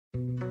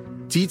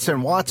Dietz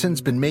and Watson's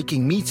been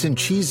making meats and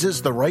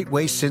cheeses the right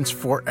way since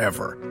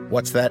forever.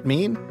 What's that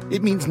mean?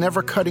 It means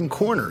never cutting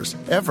corners,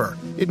 ever.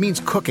 It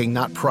means cooking,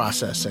 not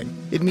processing.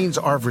 It means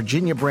our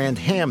Virginia brand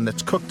ham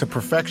that's cooked to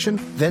perfection,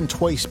 then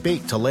twice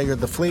baked to layer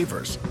the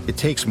flavors. It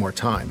takes more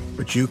time,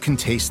 but you can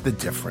taste the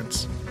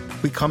difference.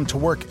 We come to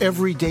work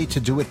every day to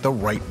do it the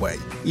right way,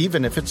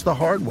 even if it's the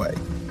hard way.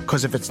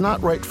 Because if it's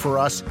not right for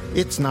us,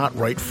 it's not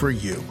right for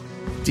you.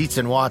 Dietz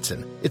and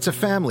Watson, it's a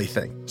family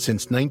thing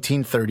since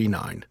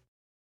 1939.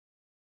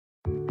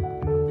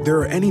 There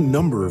are any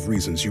number of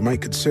reasons you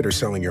might consider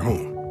selling your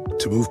home.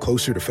 To move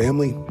closer to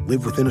family,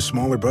 live within a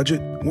smaller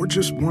budget, or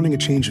just wanting a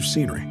change of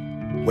scenery.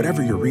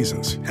 Whatever your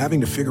reasons,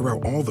 having to figure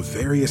out all the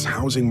various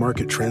housing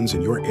market trends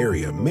in your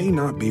area may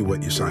not be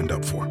what you signed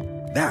up for.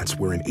 That's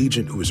where an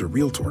agent who is a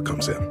Realtor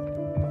comes in.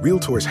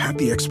 Realtors have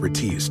the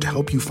expertise to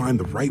help you find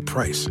the right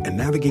price and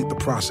navigate the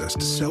process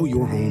to sell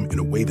your home in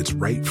a way that's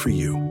right for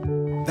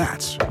you.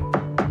 That's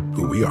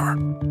who we are.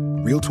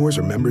 Realtors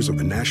are members of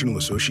the National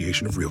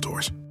Association of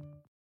Realtors.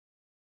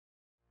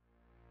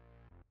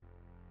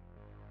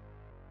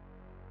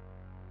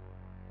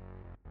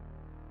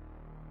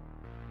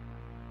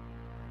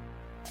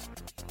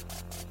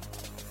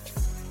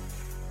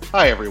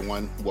 Hi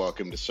everyone,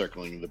 welcome to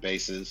Circling the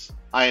Bases.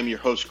 I am your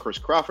host, Chris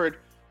Crawford.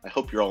 I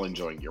hope you're all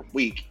enjoying your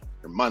week,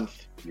 your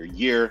month, your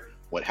year,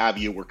 what have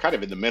you. We're kind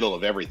of in the middle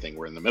of everything.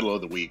 We're in the middle of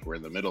the week, we're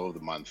in the middle of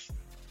the month,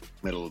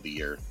 middle of the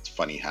year. It's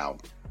funny how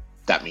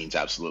that means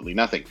absolutely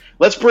nothing.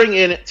 Let's bring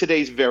in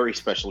today's very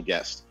special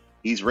guest.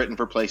 He's written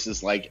for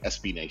places like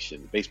SB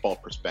Nation, Baseball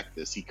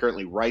Prospectus. He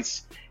currently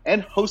writes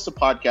and hosts a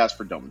podcast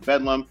for Dome and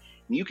Bedlam.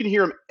 And you can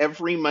hear him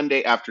every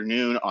Monday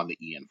afternoon on the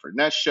Ian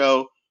Furness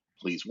Show.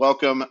 Please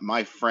welcome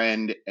my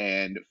friend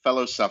and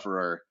fellow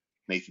sufferer,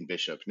 Nathan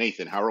Bishop.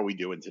 Nathan, how are we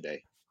doing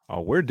today?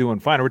 Oh, we're doing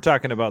fine. We're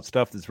talking about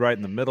stuff that's right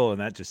in the middle, and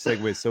that just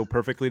segues so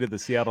perfectly to the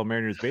Seattle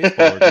Mariners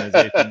baseball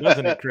organization,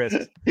 doesn't it,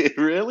 Chris? It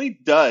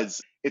really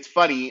does. It's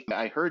funny.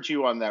 I heard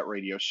you on that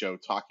radio show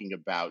talking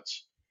about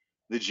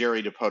the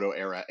Jerry Dipoto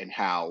era and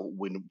how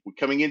when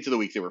coming into the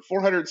week, they were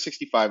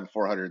 465 and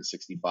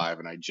 465,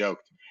 and I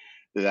joked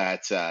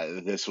that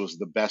this was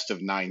the best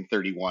of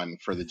 931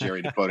 for the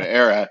Jerry Dipoto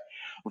era.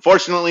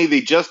 Unfortunately,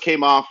 they just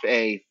came off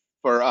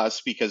for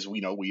us, because we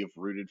know we have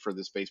rooted for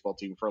this baseball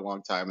team for a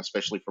long time,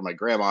 especially for my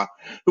grandma,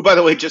 who, by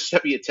the way, just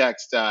sent me a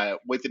text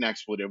with an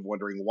expletive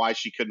wondering why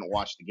she couldn't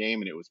watch the game,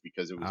 and it was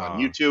because it was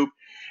on YouTube.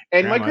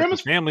 And my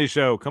grandma's family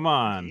show, come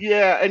on.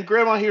 Yeah, and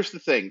Grandma, here's the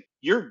thing.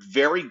 You're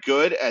very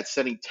good at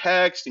sending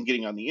text and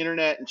getting on the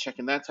internet and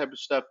checking that type of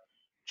stuff.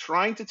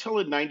 Trying to tell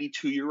a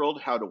 92-year-old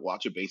how to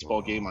watch a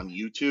baseball game on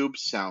YouTube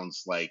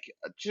sounds like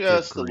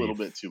just a little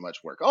bit too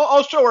much work.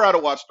 I'll show her how to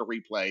watch the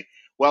replay.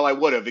 Well, I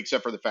would have,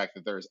 except for the fact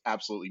that there's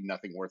absolutely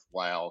nothing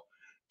worthwhile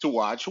to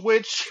watch,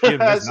 which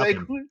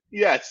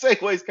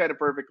segues kind of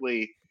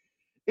perfectly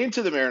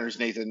into the Mariners,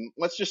 Nathan.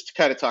 Let's just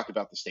kind of talk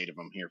about the state of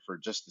them here for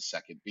just a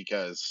second,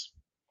 because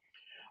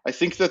I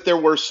think that there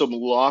were some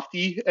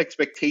lofty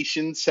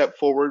expectations set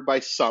forward by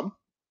some,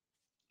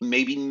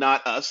 maybe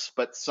not us,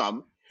 but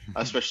some.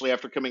 Especially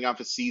after coming off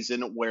a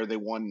season where they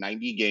won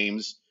 90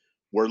 games,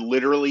 were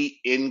literally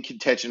in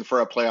contention for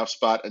a playoff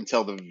spot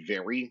until the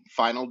very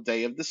final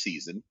day of the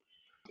season.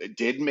 It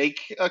did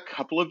make a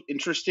couple of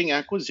interesting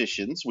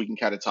acquisitions. We can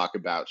kind of talk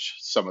about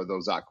some of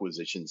those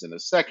acquisitions in a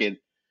second.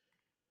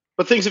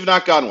 But things have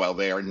not gone well.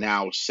 They are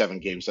now 7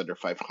 games under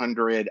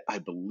 500. I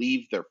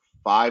believe they're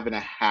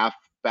 5.5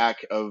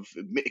 back of,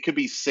 it could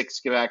be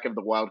 6 back of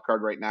the wild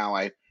card right now.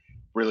 I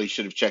really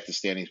should have checked the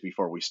standings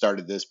before we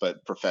started this,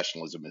 but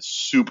professionalism is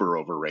super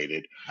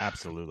overrated.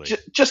 Absolutely.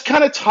 Just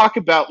kind of talk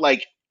about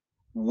like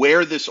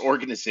where this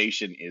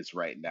organization is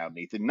right now,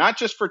 Nathan, not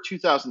just for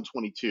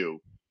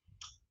 2022,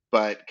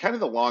 but kind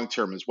of the long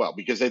term as well,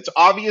 because it's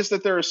obvious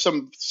that there are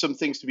some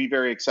things to be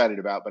very excited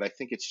about, but I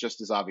think it's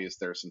just as obvious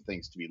there are some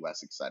things to be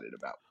less excited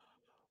about.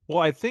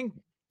 Well, I think,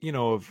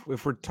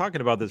 if we're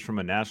talking about this from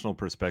a national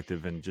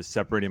perspective and just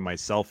separating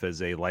myself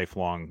as a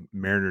lifelong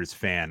Mariners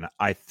fan,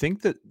 I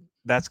think that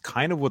that's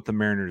kind of what the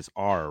Mariners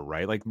are,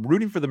 right? Like,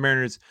 rooting for the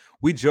Mariners,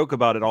 we joke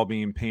about it all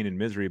being pain and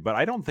misery, but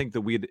I don't think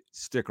that we'd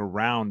stick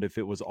around if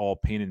it was all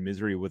pain and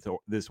misery with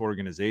this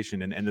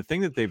organization. And the thing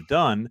that they've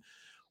done,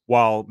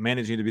 while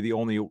managing to be the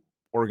only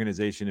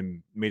organization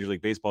in Major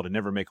League Baseball to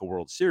never make a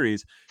World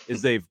Series,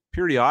 is they've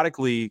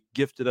periodically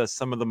gifted us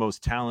some of the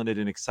most talented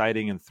and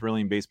exciting and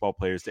thrilling baseball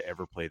players to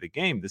ever play the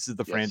game. This is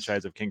the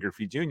franchise of Ken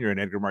Griffey Jr. and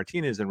Edgar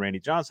Martinez and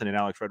Randy Johnson and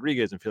Alex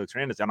Rodriguez and Felix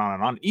Hernandez and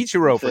on.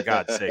 Ichiro, for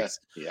God's sakes.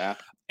 Yeah.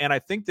 And I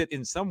think that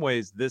in some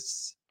ways,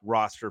 this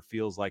roster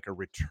feels like a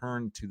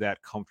return to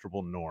that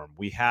comfortable norm.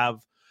 We have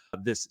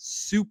this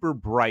super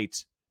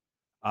bright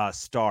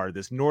star,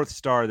 this North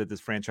Star that this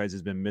franchise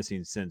has been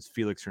missing since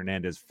Felix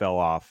Hernandez fell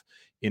off,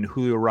 in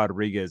Julio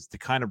Rodriguez, to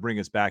kind of bring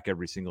us back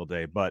every single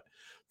day. But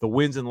the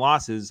wins and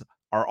losses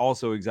are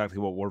also exactly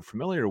what we're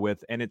familiar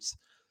with. And it's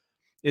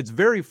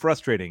very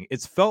frustrating.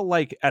 It's felt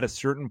like at a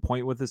certain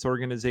point with this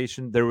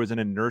organization, there was an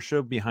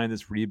inertia behind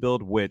this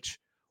rebuild, which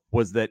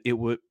was that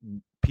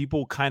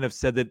people kind of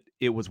said that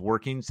it was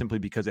working simply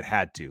because it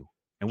had to.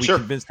 and we Sure.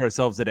 convinced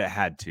ourselves that it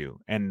had to.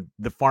 And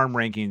the farm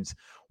rankings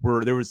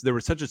there was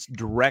such a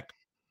direct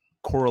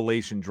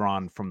correlation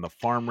drawn from the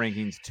farm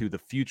rankings to the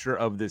future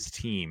of this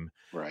team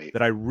Right.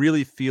 that I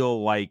really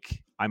feel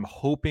like I'm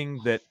hoping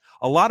that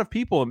a lot of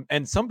people,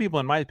 and some people,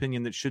 in my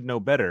opinion, that should know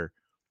better,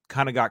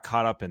 kind of got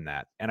caught up in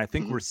that. And I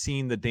think Mhm. we're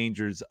seeing the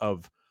dangers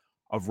of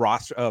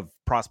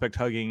prospect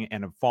hugging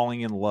and of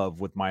falling in love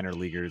with minor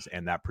leaguers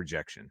and that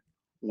projection.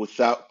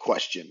 Without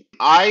question.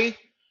 I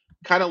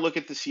kind of look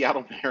at the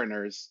Seattle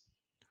Mariners.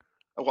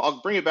 Well,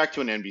 I'll bring it back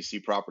to an NBC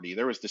property.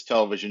 There was this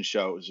television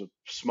show. It was a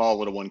small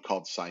little one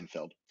called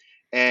Seinfeld.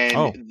 And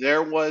Oh,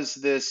 there was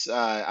this,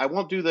 I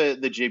won't do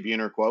the Jay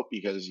Buhner quote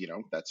because,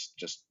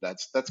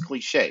 that's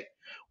cliche.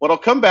 What I'll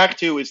come back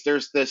to is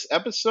there's this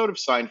episode of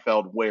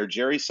Seinfeld where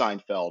Jerry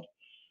Seinfeld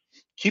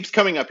keeps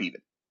coming up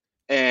even.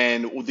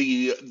 And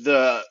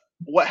the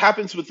what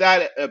happens with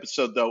that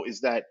episode though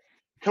is that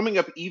coming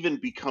up even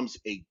becomes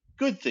a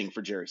good thing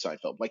for Jerry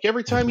Seinfeld. Like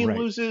every time he right.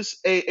 loses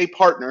a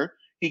partner,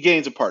 he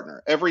gains a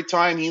partner. Every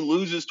time he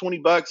loses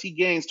 $20, he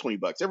gains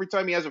 $20. Every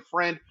time he has a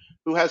friend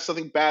who has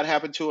something bad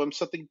happen to him,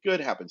 something good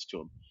happens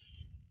to him.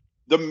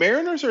 The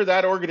Mariners are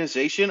that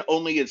organization,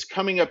 only it's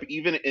coming up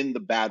even in the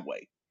bad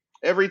way.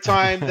 Every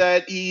time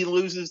that he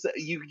loses,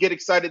 you get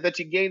excited that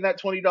you gain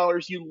that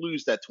 $20, you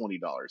lose that $20.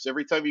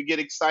 Every time you get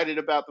excited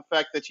about the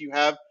fact that you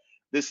have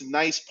this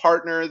nice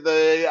partner,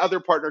 the other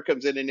partner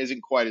comes in and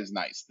isn't quite as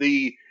nice.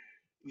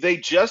 They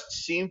just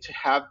seem to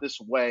have this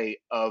way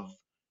of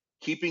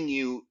keeping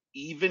you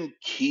even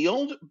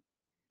keeled,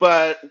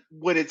 but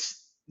when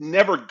it's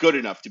never good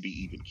enough to be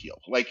even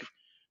keeled. Like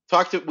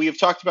we have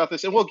talked about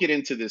this, and we'll get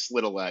into this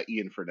little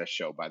Ian Furness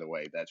show, by the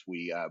way, that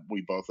we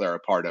both are a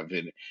part of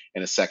in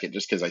a second,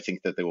 just because I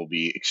think that they will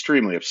be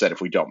extremely upset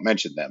if we don't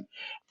mention them.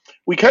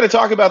 We kind of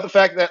talk about the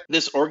fact that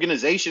this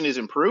organization is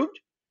improved.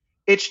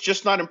 It's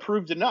just not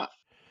improved enough.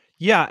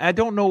 Yeah, I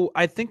don't know.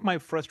 I think my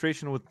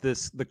frustration with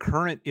the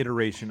current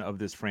iteration of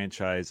this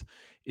franchise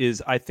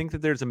is I think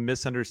that there's a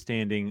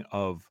misunderstanding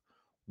of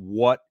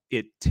what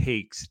it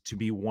takes to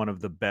be one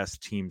of the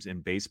best teams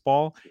in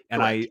baseball.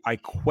 And Correct. I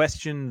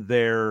question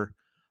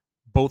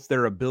both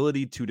their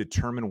ability to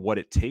determine what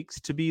it takes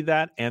to be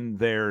that and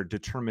their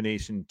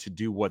determination to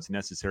do what's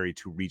necessary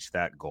to reach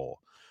that goal.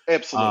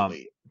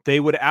 Absolutely. They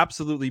would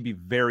absolutely be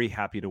very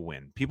happy to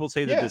win. People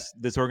say that Yeah.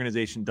 this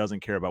organization doesn't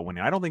care about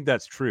winning. I don't think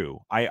that's true.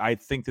 I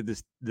think that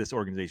this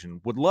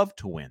organization would love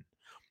to win.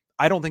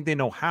 I don't think they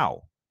know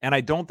how. And I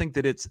don't think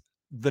that it's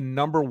the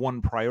number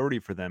one priority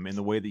for them in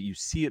the way that you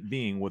see it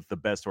being with the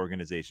best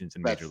organizations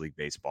in Major That's League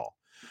Baseball.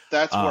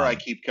 that's where I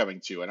keep coming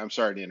to, and I'm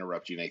sorry to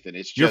interrupt you, Nathan.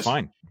 It's You're just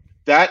fine.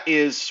 that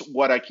is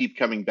what I keep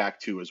coming back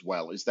to as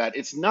well, is that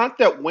it's not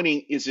that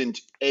winning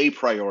isn't a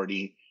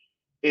priority.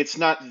 It's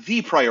not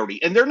the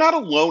priority. And they're not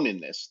alone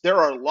in this. There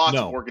are lots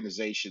of No.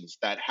 organizations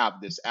that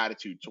have this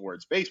attitude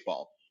towards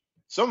baseball.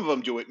 Some of them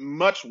do it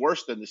much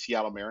worse than the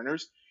Seattle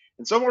Mariners.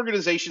 And some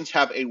organizations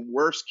have a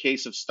worse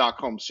case of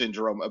Stockholm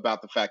syndrome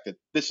about the fact that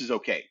this is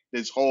okay.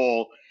 This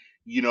whole,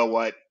 you know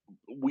what,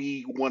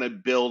 we want to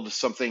build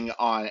something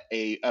on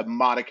a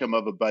modicum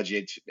of a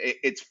budget.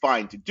 It's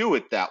fine to do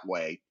it that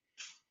way.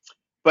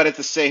 But at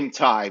the same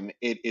time,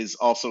 it is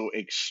also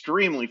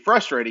extremely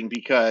frustrating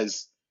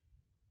because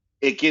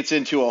it gets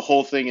into a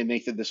whole thing. And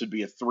Nathan, this would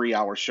be a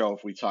 3-hour show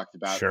if we talked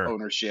about Sure.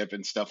 ownership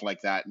and stuff like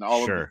that and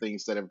all of the Sure.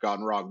 things that have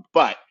gone wrong.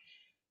 But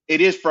it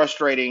is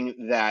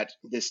frustrating that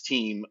this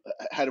team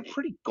had a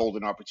pretty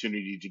golden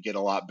opportunity to get a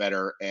lot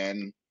better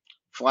and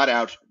flat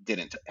out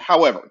didn't.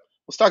 However,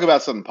 let's talk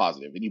about something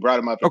positive. And you brought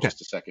him up Okay. just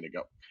a second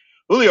ago.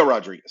 Julio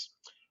Rodriguez.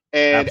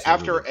 And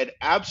after Absolutely. an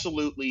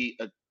absolutely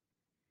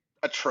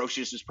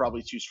atrocious is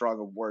probably too strong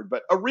a word,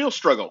 but a real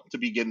struggle to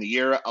begin the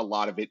year, a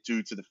lot of it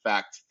due to the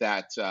fact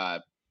that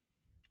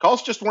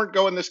calls just weren't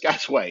going this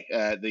guy's way.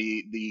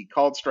 The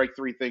called strike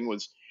three thing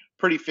was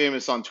pretty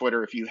famous on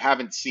Twitter. If you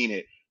haven't seen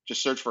it,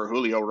 just search for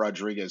Julio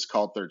Rodriguez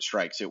called third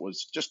strikes. It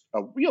was just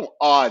a real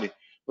odd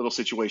little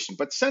situation.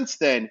 But since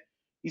then,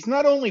 he's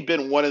not only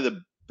been one of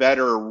the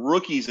better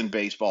rookies in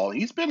baseball,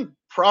 he's been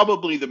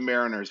probably the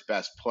Mariners'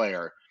 best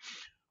player.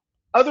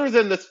 Other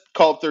than the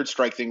called third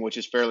strike thing, which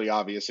is fairly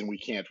obvious and we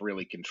can't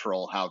really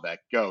control how that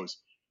goes.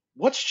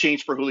 What's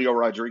changed for Julio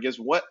Rodriguez?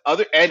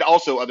 Other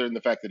than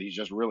the fact that he's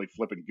just really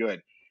flipping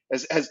good,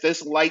 has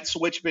this light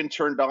switch been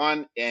turned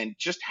on, and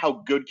just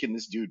how good can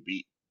this dude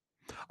be?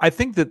 I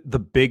think that the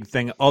big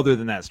thing, other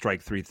than that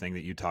strike three thing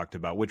that you talked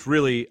about, which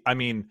really, I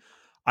mean,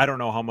 I don't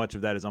know how much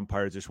of that is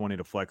umpires just wanting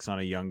to flex on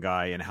a young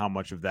guy and how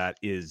much of that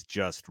is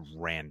just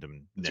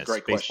randomness. It's a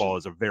great Baseball question.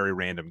 is a very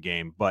random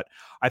game. But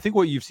I think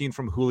what you've seen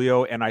from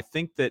Julio, and I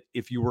think that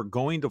if you were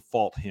going to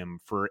fault him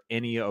for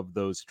any of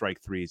those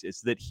strike threes,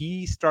 it's that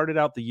he started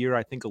out the year,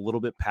 I think, a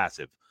little bit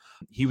passive.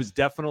 He was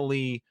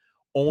definitely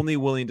only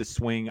willing to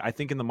swing. I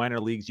think in the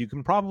minor leagues, you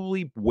can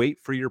probably wait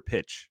for your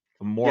pitch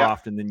more Yeah.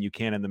 often than you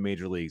can in the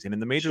major leagues. And in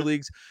the major Sure.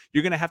 leagues,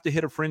 you're going to have to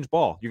hit a fringe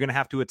ball. You're going to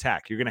have to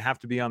attack. You're going to have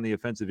to be on the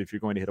offensive if you're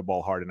going to hit a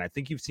ball hard. And I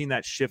think you've seen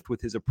that shift with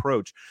his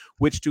approach,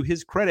 which to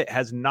his credit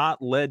has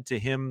not led to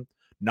him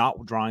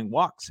not drawing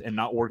walks and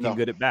not working No.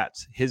 good at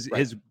bats. His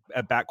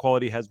at bat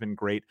quality has been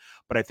great,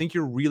 but I think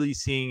you're really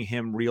seeing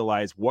him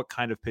realize what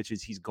kind of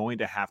pitches he's going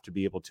to have to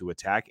be able to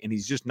attack, and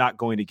he's just not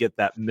going to get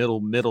that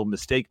middle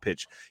mistake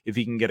pitch if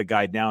he can get a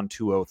guy down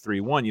 2-0,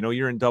 3-1. You know,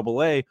 you're in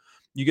Double-A,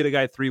 you get a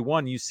guy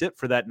 3-1, you sit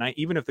for that night.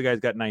 Even if the guy's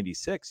got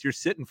 96, you're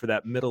sitting for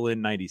that middle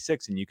in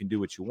 96, and you can do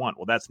what you want.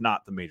 Well, that's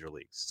not the major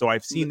leagues. So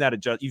I've seen that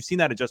you've seen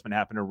that adjustment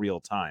happen in real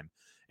time.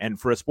 And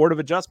for a sport of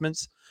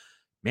adjustments,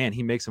 man,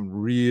 he makes them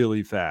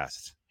really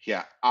fast.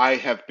 Yeah, I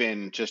have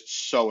been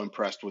just so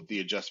impressed with the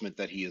adjustment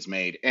that he has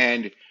made.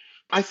 And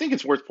I think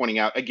it's worth pointing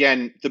out,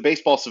 again, the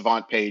Baseball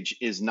Savant page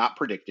is not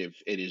predictive.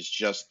 It is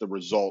just the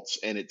results,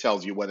 and it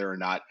tells you whether or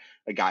not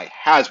a guy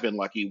has been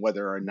lucky,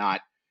 whether or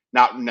not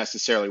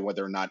necessarily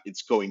whether or not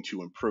it's going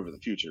to improve in the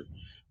future.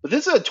 But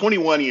this is a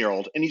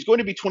 21-year-old, and he's going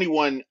to be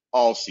 21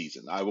 all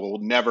season. I will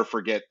never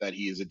forget that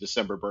he is a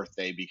December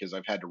birthday because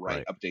I've had to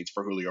write updates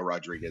for Julio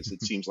Rodriguez,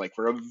 it seems like,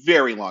 for a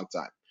very long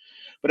time.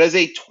 But as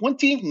a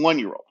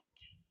 21-year-old,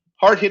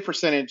 hard hit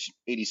percentage,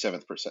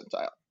 87th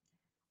percentile.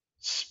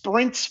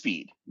 Sprint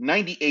speed,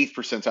 98th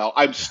percentile.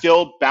 I'm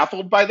still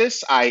baffled by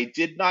this. I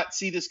did not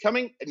see this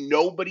coming.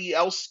 Nobody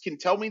else can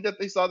tell me that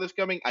they saw this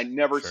coming. I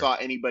never saw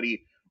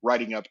anybody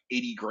writing up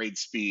 80 grade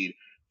speed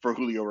for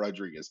Julio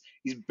Rodriguez.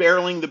 He's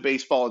barreling the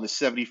baseball in the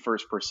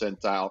 71st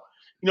percentile.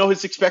 You know,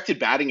 his expected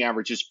batting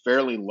average is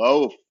fairly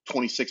low,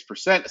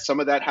 26%. Some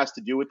of that has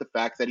to do with the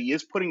fact that he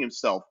is putting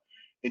himself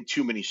in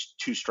too many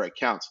two-strike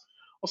counts.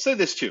 I'll say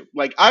this too.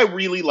 Like, I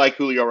really like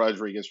Julio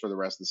Rodriguez for the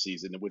rest of the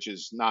season, which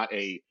is not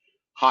a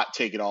hot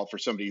take at all for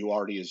somebody who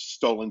already has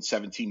stolen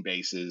 17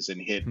 bases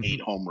and hit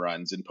 8 home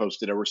runs and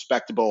posted a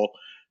respectable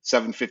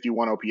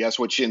 751 OPS,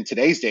 which in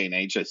today's day and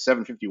age, a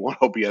 751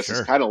 OPS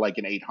is kind of like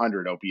an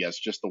 800 OPS,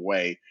 just the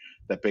way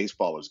that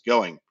baseball is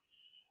going.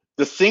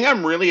 The thing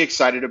I'm really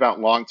excited about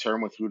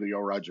long-term with Julio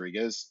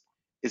Rodriguez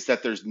is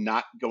that there's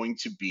not going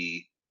to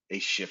be a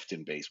shift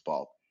in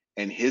baseball,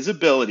 and his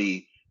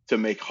ability to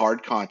make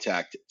hard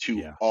contact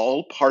to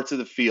all parts of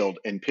the field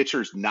and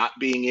pitchers not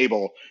being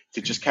able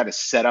to just kind of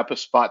set up a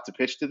spot to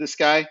pitch to this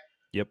guy.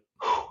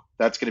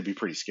 That's going to be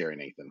pretty scary,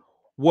 Nathan.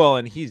 Well,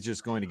 and he's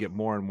just going to get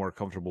more and more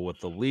comfortable with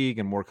the league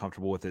and more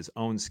comfortable with his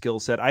own skill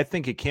set. I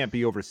think it can't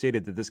be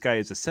overstated that this guy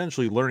is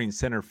essentially learning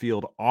center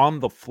field on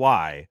the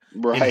fly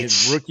in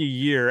his rookie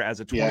year as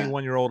a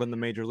 21-year-old in the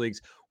major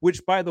leagues,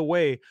 which, by the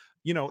way,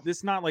 you know,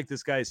 it's not like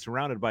this guy is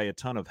surrounded by a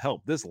ton of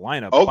help. This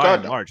lineup, by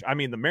and large, I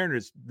mean, the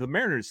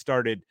Mariners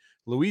started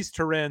Luis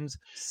Torrens,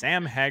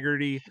 Sam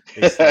Haggerty.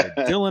 They started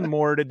Dylan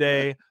Moore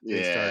today.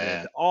 They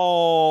started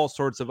all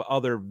sorts of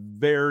other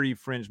very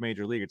fringe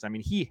major leaguers. I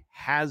mean, he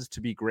has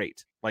to be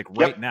great, like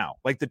right now.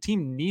 Like, the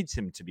team needs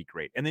him to be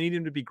great, and they need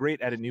him to be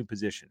great at a new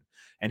position.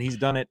 And he's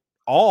done it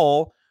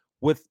all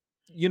with,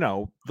 you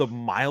know, the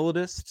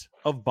mildest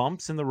of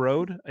bumps in the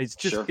road. It's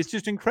just it's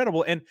just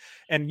incredible.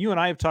 And you and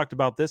I have talked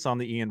about this on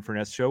the Ian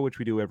Furness show, which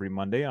we do every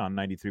Monday on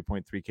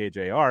 93.3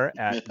 KJR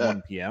at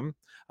 1 p.m.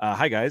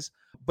 Hi guys.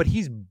 But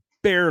he's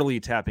barely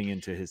tapping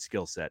into his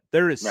skill set.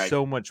 There is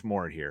so much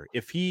more here.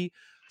 If he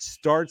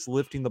starts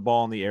lifting the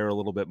ball in the air a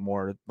little bit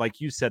more, like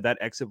you said, that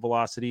exit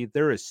velocity,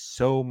 there is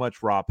so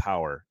much raw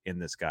power in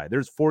this guy.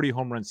 There's 40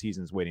 home run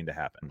seasons waiting to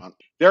happen.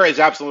 There is,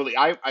 absolutely.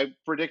 I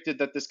predicted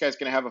that this guy's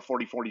going to have a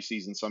 40-40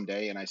 season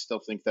someday, and I still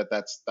think that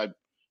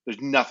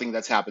there's nothing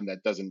that's happened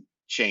that doesn't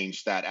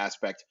change that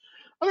aspect.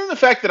 Other than the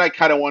fact that I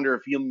kind of wonder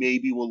if he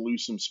maybe will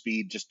lose some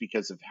speed just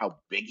because of how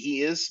big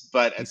he is,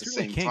 but at the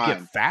same time, can't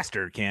get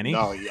faster, can he?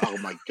 No, oh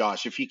my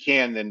gosh, if he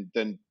can,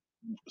 then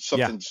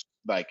something's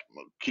like,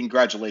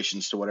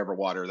 congratulations to whatever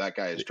water that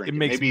guy is drinking. It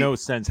makes no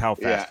sense how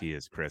fast he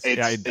is, Chris.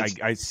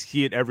 I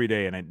see it every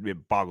day, and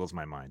it boggles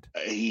my mind.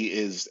 He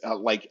is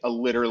like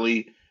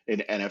literally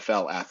an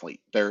NFL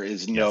athlete. There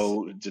is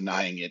no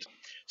denying it.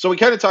 So we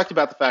kind of talked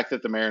about the fact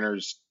that the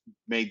Mariners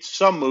made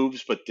some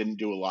moves, but didn't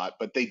do a lot.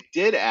 But they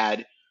did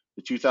add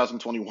the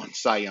 2021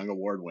 Cy Young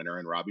Award winner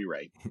in Robbie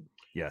Ray.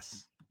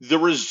 Yes. The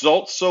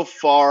results so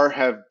far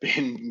have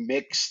been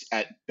mixed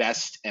at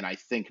best, and I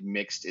think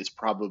mixed is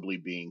probably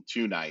being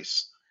too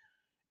nice.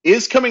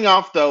 Is coming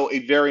off, though,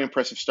 a very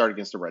impressive start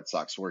against the Red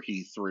Sox, where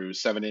he threw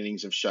 7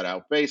 innings of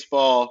shutout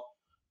baseball.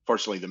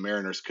 Fortunately, the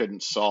Mariners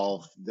couldn't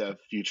solve the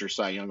future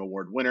Cy Young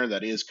Award winner.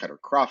 That is Cutter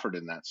Crawford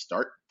in that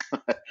start.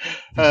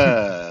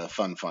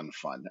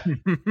 Fun.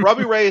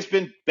 Robbie Ray has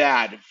been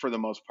bad for the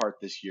most part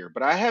this year,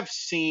 but I have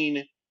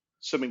seen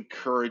some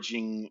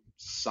encouraging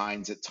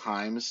signs at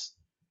times.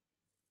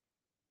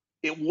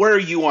 Where are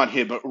you on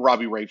him,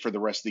 Robbie Ray, for the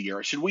rest of the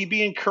year? Should we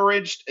be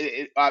encouraged?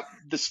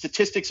 The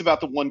statistics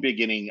about the one big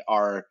inning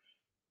are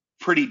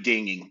pretty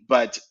dinging,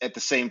 but at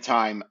the same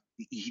time,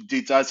 he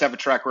does have a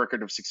track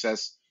record of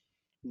success.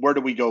 Where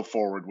do we go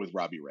forward with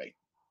Robbie Ray?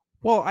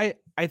 Well,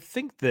 I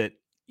think that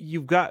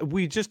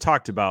we just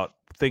talked about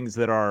things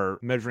that are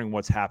measuring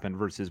what's happened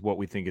versus what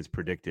we think is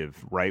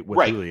predictive, right?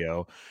 With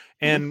Julio.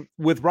 And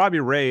with Robbie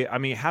Ray, I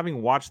mean,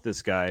 having watched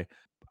this guy,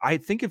 I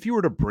think if you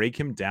were to break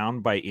him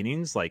down by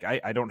innings, like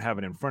I don't have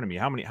it in front of me.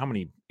 How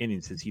many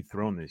innings has he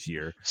thrown this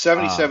year?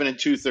 77 and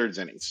 2/3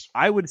 innings.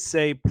 I would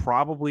say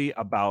probably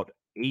about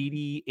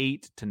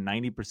 88 to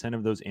 90%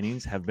 of those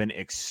innings have been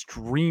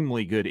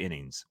extremely good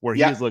innings where he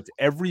Yeah. has looked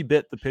every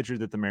bit the pitcher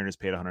that the Mariners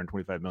paid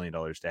 $125 million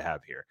to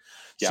have here.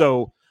 Yeah.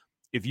 So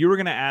if you were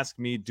going to ask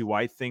me, do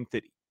I think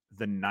that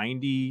the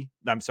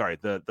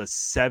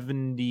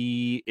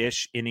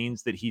 70-ish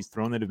innings that he's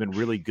thrown that have been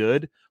really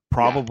good,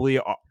 probably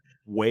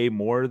way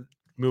more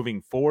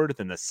moving forward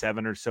than the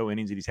 7 or so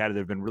innings that he's had that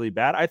have been really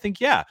bad? I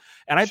think, yeah.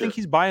 And I think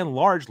he's by and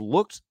large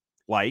looked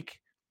like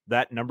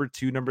that number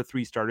 2, number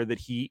 3 starter that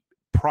he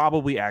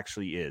probably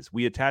actually is.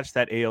 We attached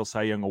that AL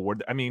Cy Young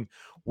award. I mean,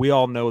 we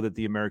all know that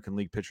the American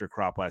League pitcher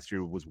crop last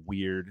year was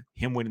weird.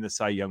 Him winning the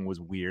Cy Young was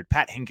weird.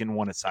 Pat Hinkin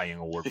won a Cy Young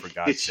award, for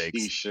God's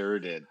sakes. He sure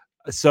did.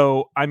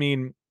 So, I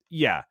mean,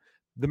 yeah,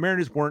 the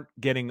Mariners weren't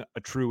getting a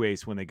true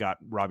ace when they got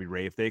Robbie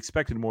Ray. If they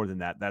expected more than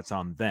that, that's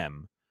on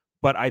them.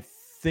 But I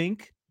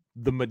think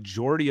the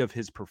majority of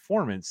his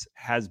performance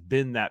has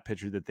been that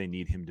pitcher that they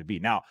need him to be.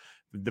 Now,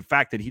 the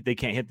fact that they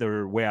can't hit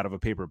their way out of a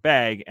paper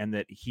bag and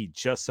that he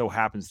just so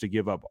happens to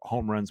give up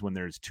home runs when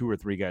there's 2 or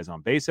 3 guys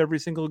on base every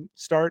single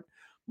start,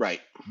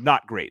 right?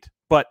 Not great.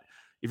 But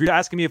if you're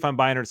asking me if I'm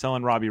buying or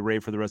selling Robbie Ray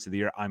for the rest of the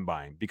year, I'm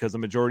buying, because the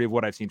majority of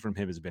what I've seen from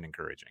him has been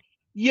encouraging.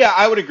 Yeah,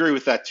 I would agree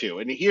with that too.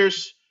 And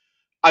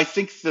I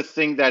think the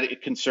thing that is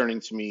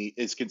concerning to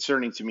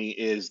me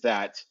is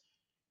that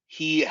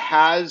he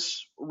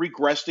has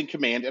regressed in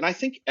command, and I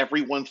think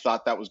everyone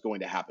thought that was going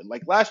to happen.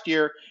 Like last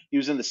year, he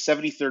was in the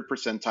 73rd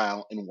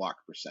percentile in walk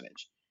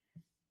percentage.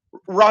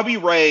 Robbie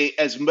Ray,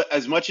 as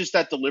much as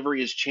that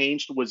delivery has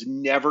changed, was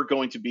never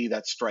going to be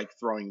that strike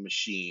throwing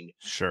machine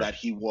that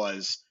he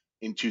was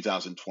in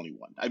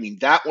 2021. I mean,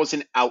 that was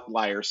an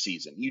outlier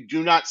season. You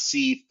do not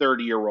see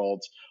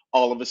 30-year-olds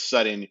all of a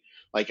sudden,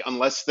 like,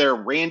 unless they're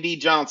Randy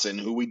Johnson,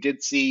 who we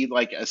did see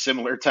like a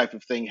similar type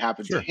of thing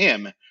happen to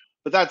him.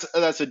 But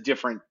that's a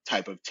different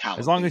type of talent.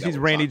 As long as he's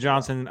Randy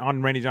Johnson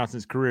on Randy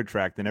Johnson's career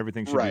track, then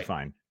everything should be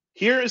fine.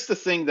 Here is the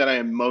thing that I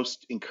am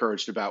most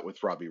encouraged about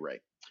with Robbie Ray.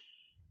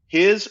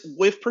 His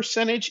whiff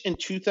percentage in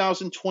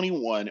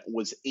 2021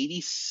 was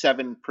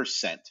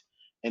 87%,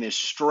 and his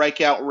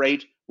strikeout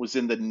rate was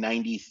in the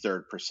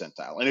 93rd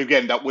percentile. And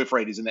again, that whiff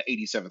rate is in the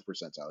 87th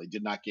percentile. He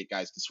did not get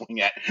guys to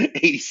swing at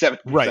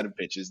 87% of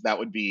pitches. That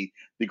would be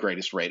the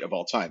greatest rate of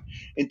all time.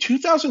 In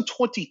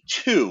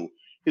 2022,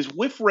 his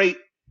whiff rate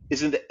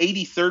is in the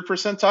 83rd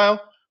percentile,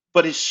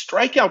 but his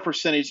strikeout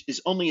percentage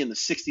is only in the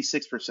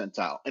 66th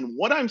percentile. And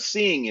what I'm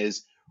seeing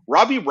is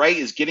Robbie Ray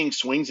is getting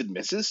swings and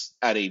misses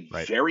at a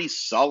very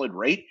solid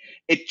rate.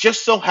 It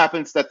just so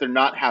happens that they're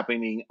not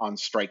happening on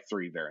strike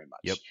 3 very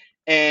much.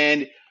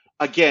 And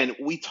again,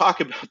 we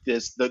talk about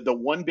this, the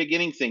one big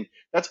inning thing.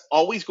 That's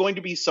always going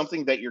to be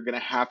something that you're going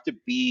to have to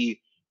be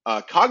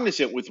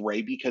cognizant with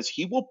Ray, because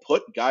he will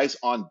put guys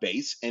on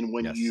base. And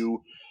when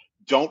you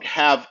don't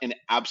have an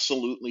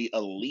absolutely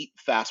elite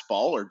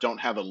fastball or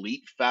don't have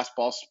elite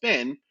fastball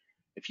spin,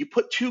 if you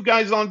put 2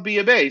 guys on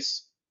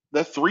base, the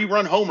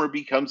 3-run homer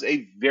becomes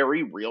a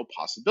very real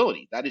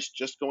possibility. That is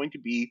just going to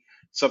be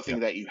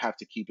something that you have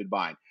to keep in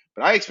mind.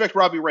 But I expect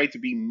Robbie Ray to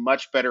be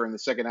much better in the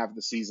second half of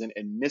the season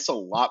and miss a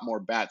lot more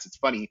bats. It's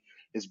funny,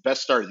 his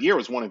best start of the year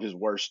was one of his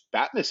worst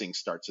bat missing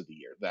starts of the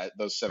year.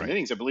 Those 7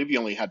 innings, I believe he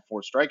only had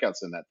 4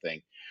 strikeouts in that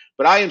thing.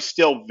 But I am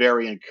still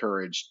very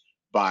encouraged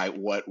by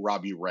what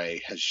Robbie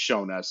Ray has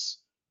shown us,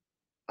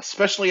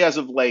 especially as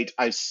of late.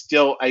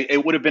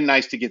 It would have been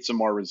nice to get some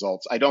more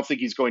results. I don't think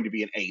he's going to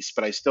be an ace,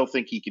 but I still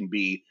think he can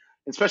be,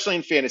 especially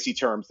in fantasy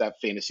terms, that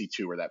fantasy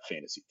 2 or that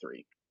fantasy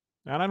 3.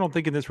 And I don't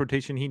think in this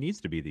rotation he needs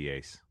to be the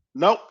ace.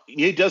 Nope,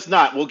 he does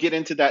not. We'll get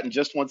into that in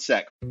just one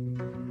sec.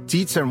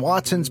 Dietz &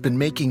 Watson's been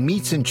making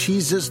meats and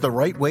cheeses the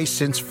right way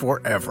since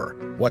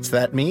forever. What's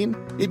that mean?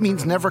 It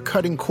means never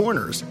cutting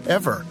corners,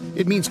 ever.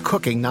 It means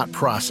cooking, not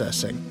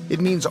processing. It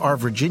means our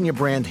Virginia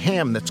brand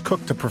ham that's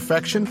cooked to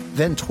perfection,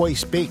 then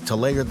twice baked to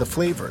layer the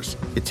flavors.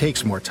 It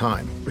takes more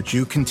time, but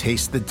you can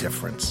taste the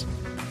difference.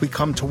 We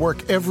come to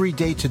work every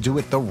day to do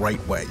it the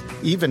right way,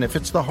 even if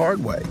it's the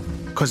hard way.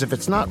 Because if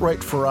it's not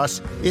right for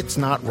us, it's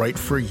not right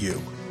for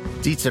you.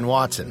 Dietz &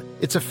 Watson,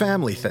 it's a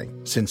family thing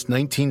since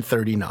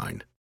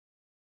 1939.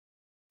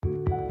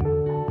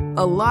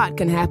 A lot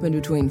can happen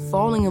between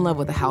falling in love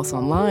with a house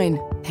online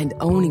and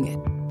owning it.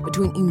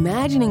 Between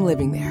imagining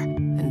living there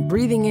and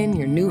breathing in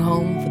your new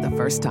home for the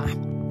first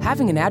time.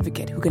 Having an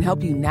advocate who can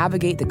help you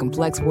navigate the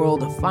complex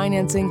world of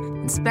financing,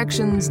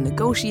 inspections,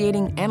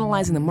 negotiating,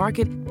 analyzing the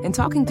market, and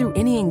talking through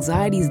any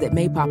anxieties that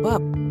may pop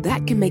up,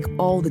 that can make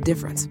all the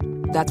difference.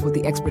 That's what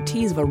the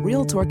expertise of a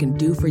Realtor can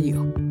do for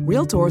you.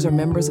 Realtors are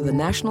members of the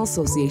National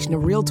Association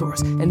of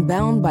Realtors and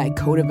bound by a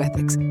code of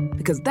ethics,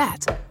 because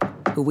that's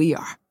who we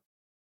are.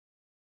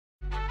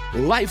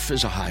 Life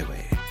is a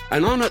highway,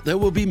 and on it there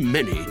will be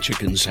many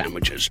chicken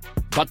sandwiches.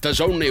 But there's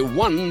only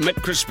one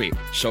McCrispy.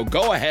 So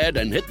go ahead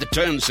and hit the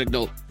turn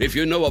signal if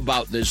you know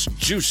about this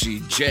juicy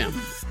gem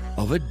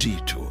of a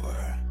detour.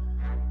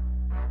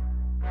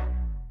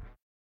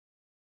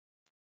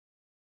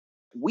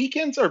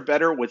 Weekends are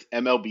better with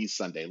MLB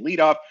Sunday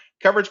Leadoff,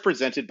 coverage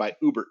presented by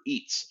Uber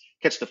Eats.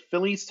 Catch the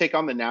Phillies take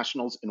on the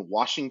Nationals in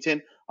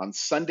Washington on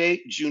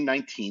Sunday, June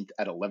 19th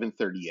at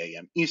 11:30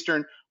 a.m.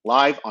 Eastern,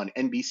 live on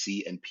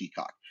NBC and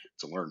Peacock.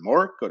 To learn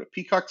more, go to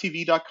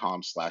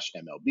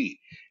peacocktv.com/MLB.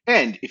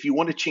 And if you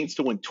want a chance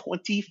to win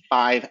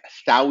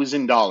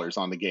 $25,000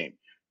 on the game,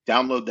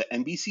 download the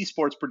NBC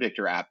Sports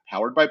Predictor app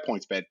powered by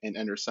PointsBet and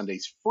enter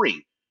Sunday's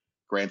free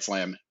Grand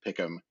Slam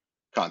Pick'em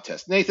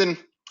contest. Nathan,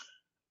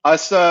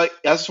 us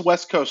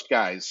West Coast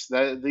guys,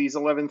 these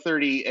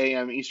 11:30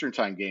 a.m. Eastern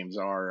time games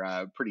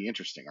are pretty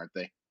interesting, aren't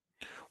they?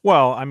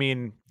 Well, I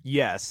mean,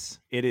 yes,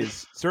 it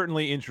is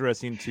certainly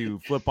interesting to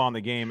flip on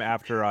the game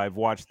after I've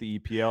watched the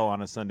EPL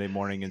on a Sunday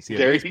morning and see a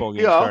baseball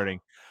game starting.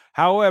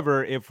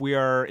 However, if we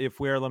are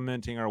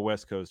lamenting our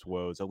West Coast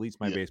woes, at least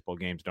my baseball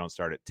games don't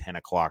start at 10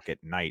 o'clock at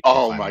night.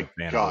 Oh my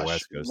gosh, gosh,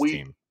 West Coast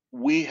team.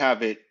 We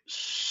have it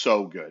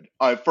so good.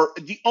 For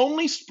the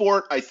only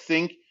sport I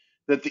think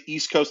that the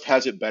East Coast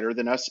has it better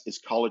than us is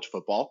college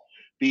football,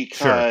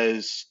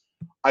 because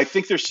I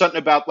think there's something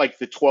about like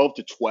the 12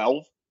 to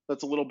 12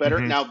 that's a little better.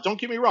 Mhm. Now,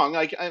 don't get me wrong,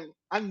 like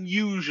I'm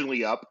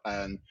usually up,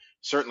 and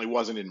certainly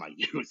wasn't in my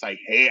youth.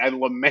 I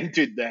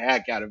lamented the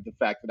heck out of the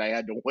fact that I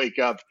had to wake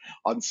up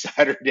on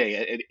Saturday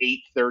at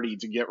 8:30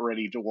 to get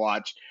ready to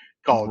watch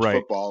college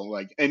football.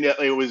 And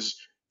it was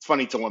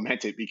funny to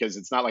lament it because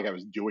it's not like I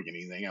was doing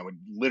anything. I would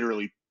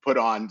literally put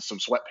on some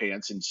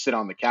sweatpants and sit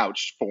on the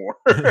couch for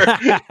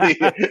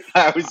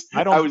I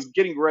was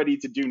getting ready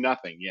to do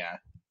nothing. Yeah.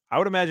 I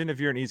would imagine if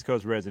you're an East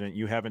Coast resident,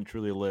 you haven't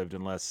truly lived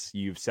unless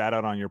you've sat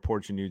out on your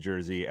porch in New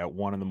Jersey at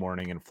 1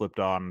 a.m. and flipped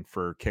on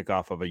for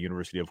kickoff of a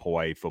University of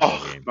Hawaii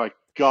football game. Oh my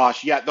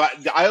gosh. Yeah.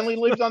 I only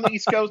lived on the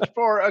East Coast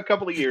for a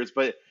couple of years,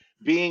 but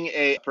being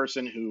a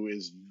person who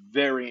is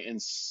very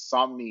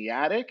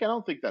insomniatic, I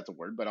don't think that's a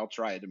word, but I'll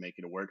try it to make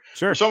it a word.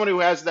 Sure. For someone who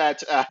has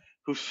that,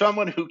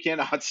 someone who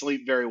cannot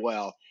sleep very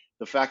well,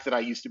 the fact that I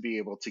used to be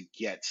able to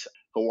get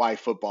Hawaii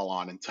football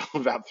on until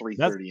about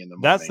 3:30 in the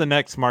morning. That's the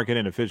next market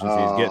inefficiency,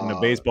 is getting a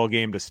baseball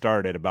game to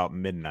start at about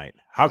midnight.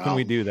 How can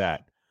we do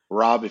that?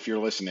 Rob, if you're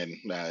listening,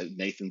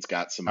 Nathan's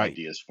got some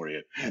ideas for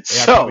you.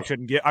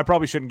 Yeah, I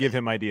probably shouldn't give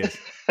him ideas.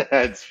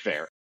 That's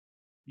fair.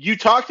 You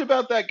talked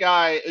about that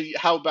guy.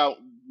 How about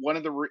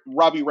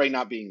Robbie Ray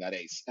not being that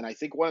ace? And I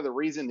think one of the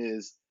reasons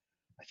is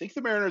I think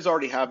the Mariners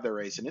already have their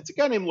ace, and it's a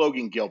guy named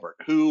Logan Gilbert,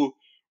 who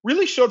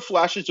really showed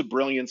flashes of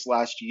brilliance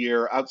last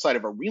year outside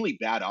of a really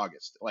bad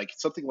August, like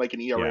something like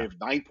an ERA of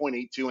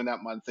 9.82 in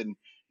that month, and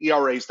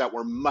ERAs that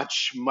were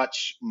much,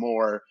 much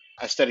more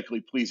aesthetically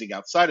pleasing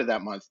outside of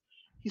that month.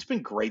 He's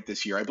been great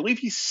this year. I believe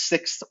he's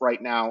 6th right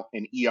now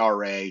in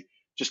ERA.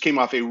 Just came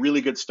off a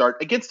really good start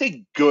against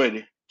a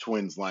good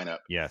Twins lineup.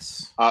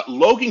 Yes.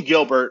 Logan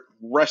Gilbert,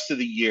 rest of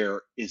the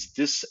year, is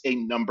this a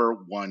number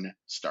 1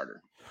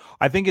 starter?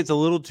 I think it's a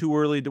little too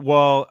early.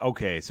 So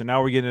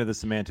now we're getting into the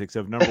semantics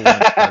of number 1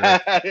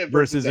 starter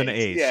versus an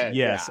ace. Yes,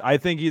 yeah. I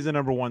think he's a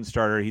number 1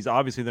 starter. He's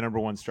obviously the number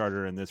 1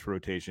 starter in this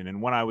rotation.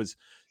 And when I was,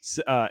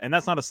 and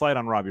that's not a slight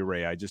on Robbie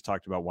Ray. I just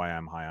talked about why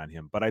I'm high on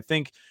him. But I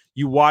think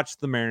you watch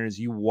the Mariners,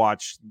 you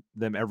watch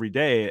them every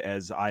day,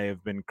 as I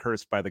have been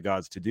cursed by the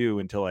gods to do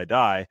until I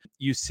die.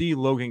 You see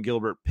Logan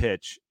Gilbert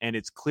pitch, and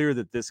it's clear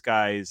that this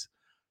guy's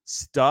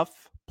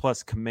stuff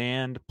plus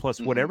command, plus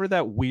whatever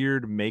that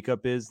weird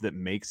makeup is that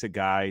makes a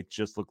guy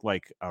just look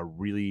like a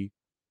really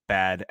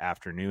bad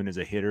afternoon as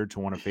a hitter to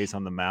want to face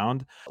on the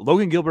mound.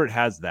 Logan Gilbert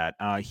has that.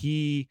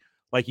 He,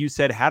 like you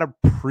said, had a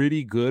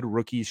pretty good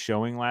rookie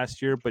showing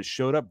last year, but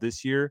showed up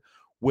this year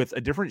with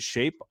a different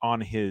shape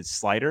on his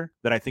slider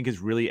that I think has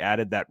really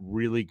added that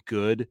really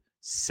good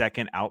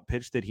second out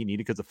pitch that he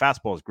needed, because the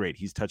fastball is great.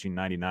 He's touching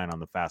 99 on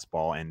the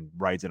fastball and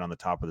rides it on the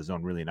top of the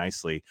zone really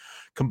nicely,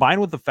 combined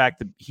with the fact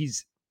that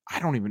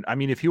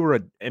if he were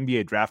an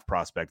NBA draft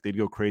prospect, they'd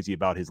go crazy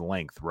about his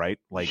length, right?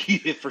 Like,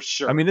 for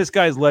sure. I mean, this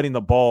guy's letting the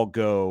ball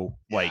go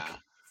like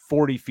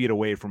 40 feet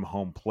away from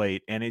home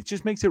plate, and it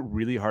just makes it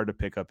really hard to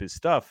pick up his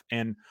stuff.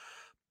 And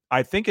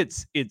I think I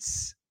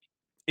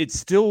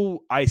still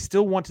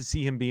want to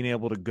see him being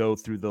able to go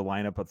through the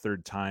lineup a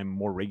third time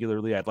more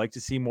regularly. I'd like to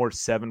see more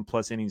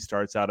 7+ inning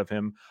starts out of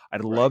him.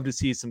 I'd love to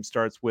see some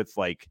starts with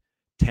like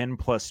 10+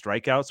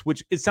 strikeouts,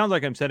 which it sounds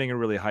like I'm setting a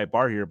really high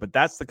bar here, but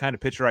that's the kind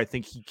of pitcher I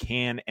think he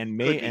can and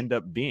may end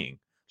up being.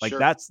 Like,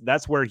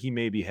 that's where he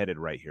may be headed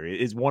right here.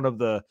 It is one of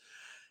the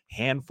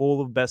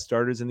handful of best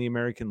starters in the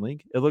American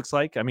League, it looks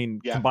like. I mean,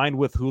 combined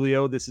with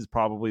Julio, this is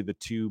probably the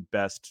 2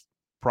 best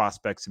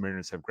prospects the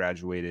Mariners have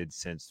graduated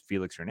since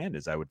Felix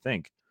Hernandez, I would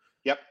think.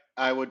 Yep,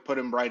 I would put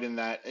him right in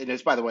that. It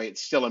is, by the way,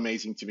 it's still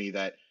amazing to me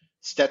that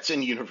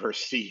Stetson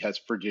University has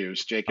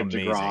produced Jacob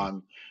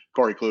deGrom,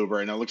 Corey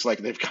Kluber, and it looks like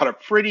they've got a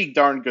pretty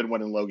darn good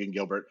one in Logan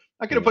Gilbert.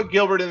 Not going to put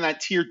Gilbert in that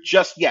tier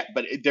just yet,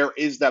 but there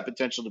is that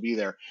potential to be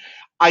there.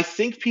 I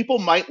think people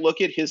might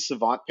look at his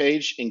Savant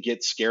page and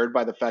get scared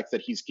by the fact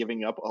that he's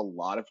giving up a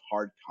lot of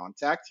hard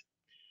contact.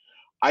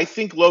 I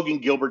think Logan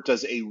Gilbert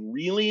does a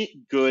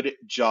really good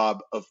job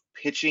of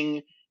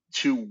pitching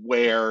to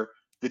where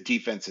the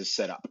defense is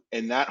set up.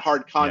 And that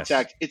hard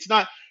contact,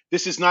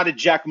 this is not a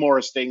Jack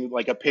Morris thing,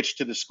 like a pitch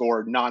to the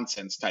score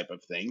nonsense type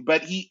of thing,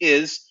 but he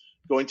is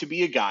going to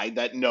be a guy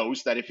that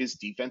knows that if his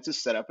defense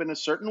is set up in a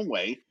certain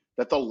way,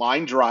 that the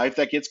line drive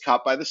that gets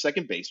caught by the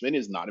second baseman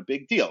is not a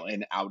big deal.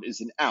 An out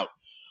is an out.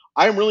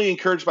 I'm really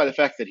encouraged by the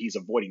fact that he's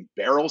avoiding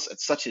barrels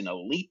at such an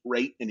elite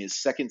rate in his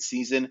second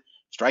season.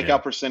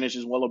 Strikeout percentage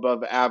is well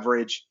above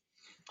average.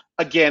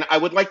 Again, I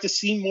would like to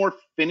see more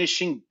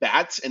finishing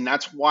bats, and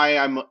that's why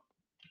I'm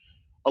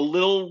a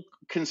little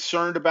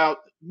concerned about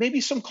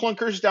maybe some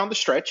clunkers down the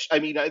stretch. I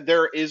mean,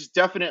 there is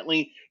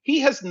definitely,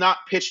 he has not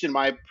pitched, in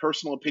my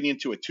personal opinion,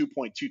 to a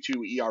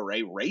 2.22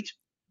 ERA rate.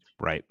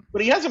 Right.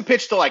 But he hasn't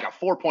pitched to like a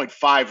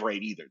 4.5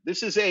 rate either.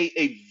 This is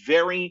a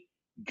very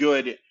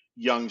good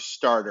young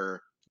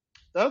starter.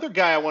 The other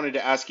guy I wanted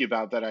to ask you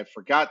about that I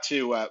forgot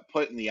to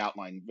put in the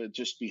outline, but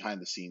just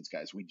behind the scenes,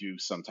 guys, we do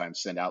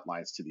sometimes send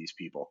outlines to these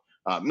people.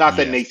 Not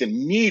that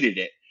Nathan needed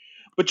it,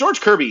 but George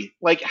Kirby,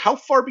 like, how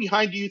far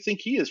behind do you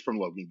think he is from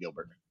Logan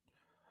Gilbert?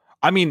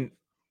 I mean,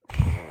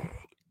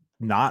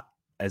 not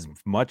as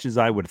much as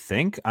I would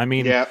think. I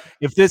mean,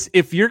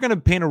 if you're going to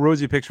paint a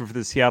rosy picture for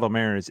the Seattle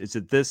Mariners, it's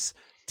that this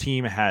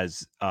team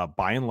has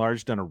by and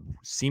large done a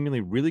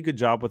seemingly really good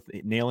job with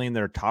nailing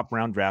their top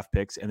round draft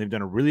picks, and they've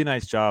done a really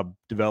nice job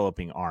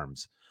developing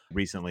arms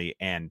recently.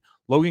 And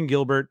Logan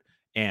Gilbert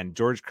and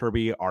George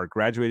Kirby are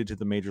graduated to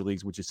the major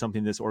leagues, which is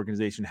something this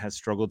organization has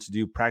struggled to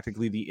do.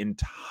 Practically the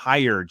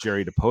entire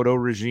Jerry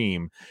DiPoto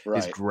regime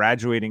is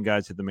graduating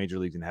guys to the major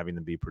leagues and having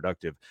them be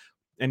productive.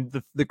 And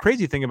the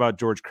crazy thing about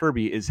George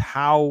Kirby is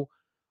how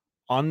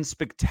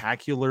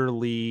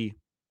unspectacularly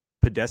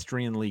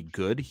pedestrianly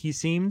good he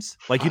seems.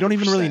 Like, you don't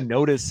even really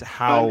notice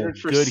how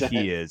 100%. Good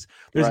he is.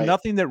 There's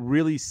nothing that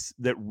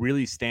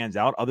really stands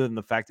out other than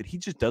the fact that he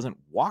just doesn't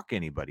walk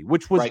anybody,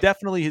 which was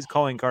definitely his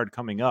calling card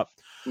coming up.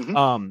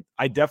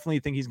 I definitely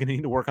think he's going to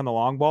need to work on the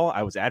long ball.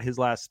 I was at his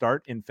last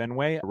start in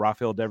Fenway.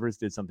 Rafael Devers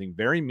did something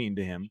very mean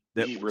to him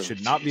that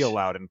should not be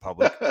allowed in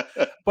public.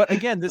 But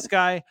again, this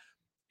guy,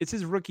 it's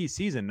his rookie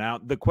season. Now,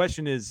 the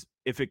question is,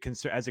 as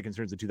it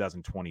concerns the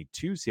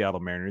 2022 Seattle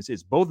Mariners,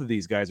 is both of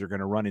these guys are going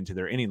to run into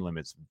their inning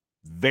limits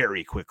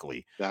very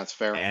quickly. That's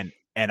fair.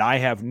 And I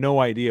have no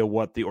idea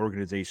what the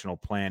organizational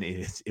plan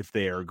is if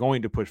they are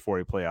going to push for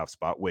a playoff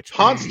spot, which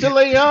Ponce de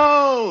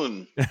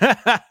Leon.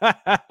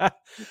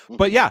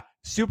 But yeah,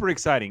 super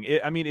exciting.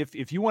 I mean,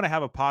 if you want to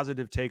have a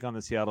positive take on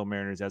the Seattle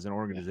Mariners as an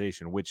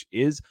organization, which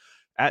is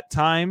at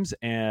times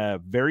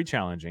very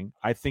challenging,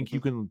 I think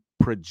you can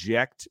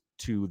project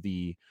to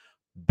the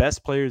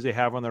best players they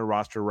have on their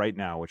roster right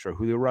now, which are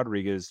Julio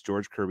Rodriguez,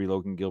 George Kirby,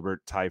 Logan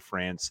Gilbert, Ty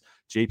France,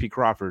 JP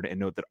Crawford, and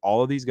note that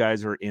all of these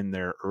guys are in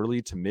their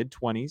early to mid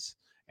 20s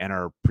and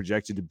are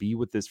projected to be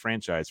with this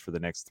franchise for the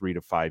next 3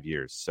 to 5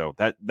 years. So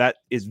that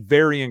is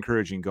very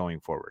encouraging going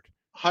forward.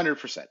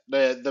 100%.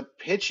 The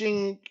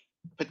pitching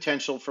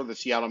potential for the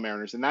Seattle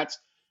Mariners, and that's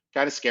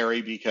kind of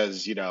scary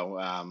because,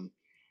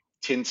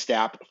 Tin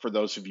Stap, for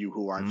those of you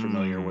who aren't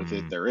familiar with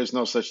it, there is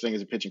no such thing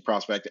as a pitching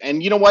prospect.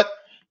 And you know what?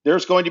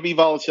 There's going to be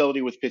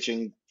volatility with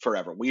pitching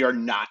forever. We are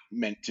not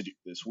meant to do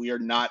this. We are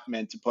not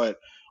meant to put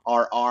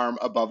our arm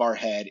above our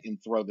head and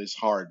throw this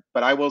hard.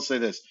 But I will say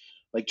this,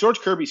 like, George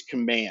Kirby's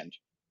command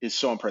is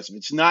so impressive.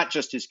 It's not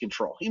just his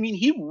control. I mean,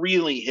 he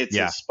really hits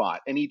his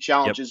spot, and he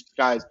challenges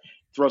guys,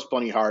 throws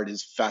plenty hard.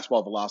 His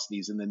fastball velocity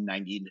is in the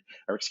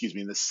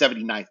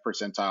 79th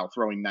percentile,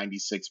 throwing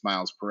 96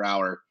 miles per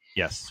hour.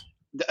 Yes.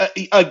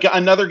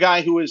 Another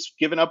guy who has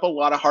given up a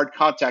lot of hard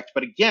contact,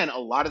 but again, a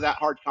lot of that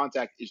hard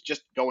contact is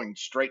just going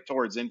straight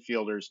towards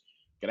infielders.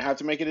 Gonna have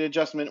to make an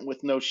adjustment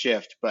with no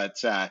shift, but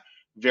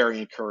very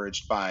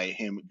encouraged by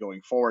him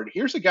going forward.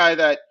 Here's a guy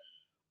that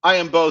I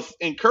am both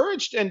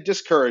encouraged and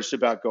discouraged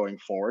about going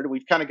forward.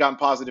 We've kind of gone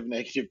positive,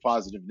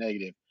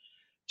 negative.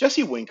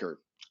 Jesse Winker.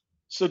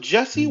 So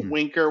Jesse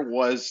Winker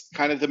was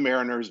kind of the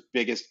Mariners'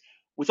 biggest.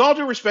 With all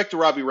due respect to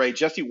Robbie Ray,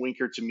 Jesse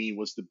Winker to me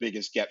was the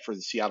biggest get for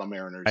the Seattle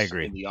Mariners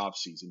in the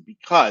offseason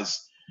because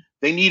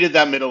they needed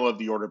that middle of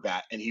the order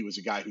bat, and he was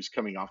a guy who's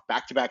coming off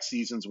back-to-back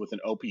seasons with an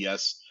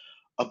OPS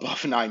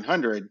above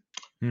 900.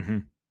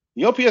 The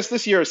OPS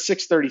this year is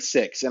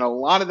 636, and a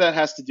lot of that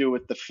has to do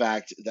with the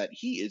fact that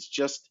he is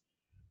just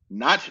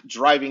not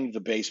driving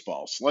the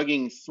baseball.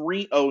 Slugging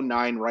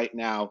 .309 right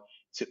now.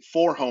 He's hit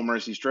 4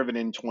 homers. He's driven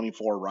in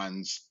 24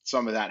 runs.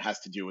 Some of that has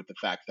to do with the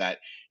fact that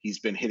he's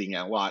been hitting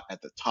a lot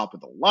at the top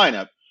of the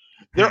lineup.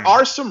 There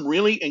are some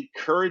really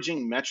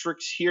encouraging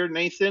metrics here,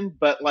 Nathan,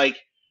 but like,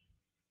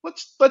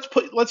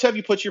 let's have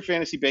you put your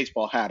fantasy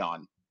baseball hat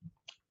on.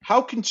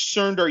 How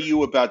concerned are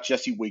you about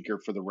Jesse Winker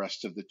for the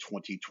rest of the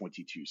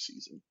 2022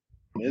 season?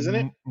 Isn't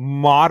it?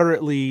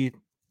 Moderately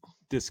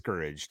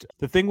discouraged.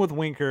 The thing with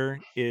Winker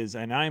is,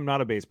 and I'm not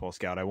a baseball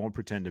scout, I won't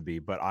pretend to be,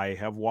 but I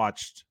have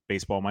watched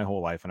baseball my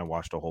whole life, and I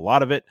watched a whole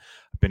lot of it.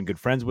 I've been good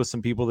friends with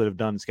some people that have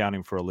done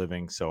scouting for a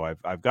living, so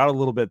I've got a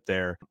little bit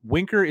there.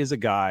 Winker is a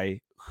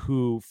guy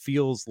who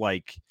feels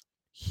like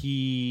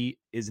he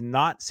is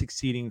not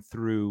succeeding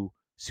through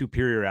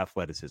superior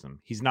athleticism.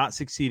 He's not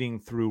succeeding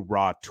through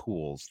raw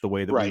tools the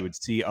way that we would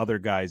see other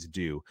guys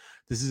do.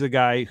 This is a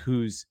guy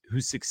whose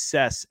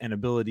success and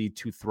ability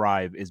to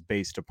thrive is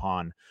based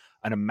upon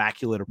an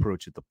immaculate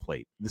approach at the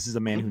plate. This is a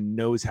man who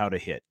knows how to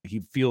hit.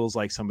 He feels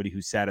like somebody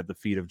who sat at the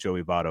feet of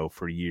Joey Votto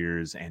for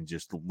years and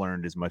just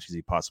learned as much as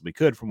he possibly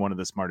could from one of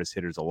the smartest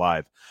hitters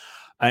alive.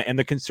 And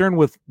the concern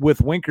with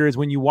Winker is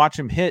when you watch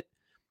him hit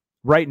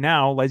right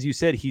now, as you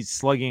said, he's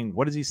slugging.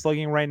 What is he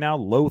slugging right now?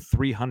 Low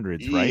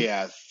 300s, right?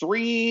 Yeah,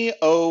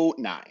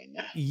 309.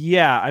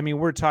 Yeah, I mean,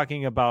 we're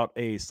talking about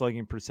a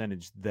slugging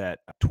percentage that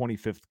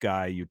 25th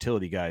guy,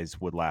 utility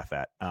guys would laugh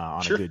at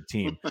on a good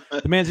team.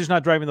 The man's just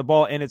not driving the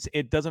ball, and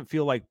it doesn't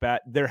feel like bad.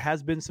 There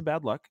has been some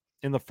bad luck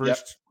in the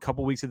first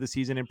couple weeks of the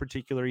season. In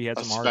particular, he had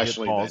some hard hit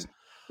balls.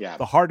 Yeah,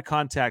 the hard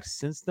contact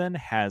since then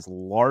has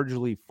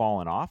largely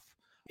fallen off.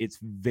 It's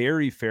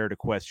very fair to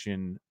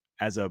question,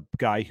 as a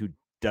guy who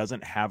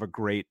doesn't have a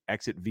great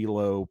exit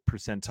velo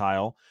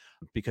percentile,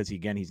 because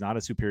he's not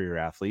a superior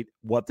athlete,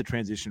 what the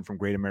transition from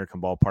Great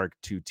American Ballpark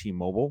to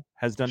T-Mobile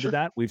has done to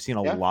that. We've seen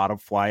a lot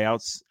of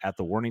flyouts at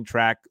the warning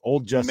track,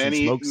 old Justin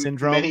Smokes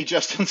syndrome. Many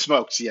Justin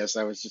Smokes, yes,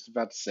 I was just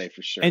about to say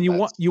for sure. And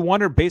you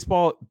wonder,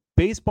 baseball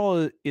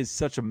is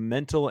such a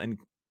mental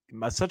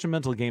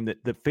game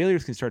that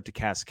failures can start to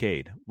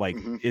cascade. Like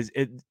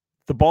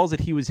the balls that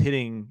he was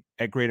hitting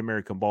at Great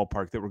American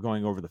Ballpark that were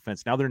going over the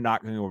fence, now they're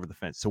not going over the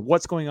fence. So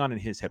what's going on in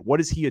his head?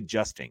 What is he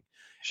adjusting?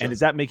 Sure. And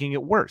is that making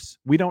it worse?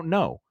 We don't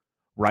know,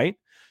 right?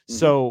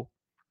 So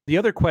the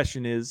other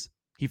question is,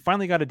 he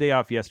finally got a day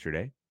off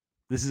yesterday.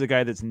 This is a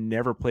guy that's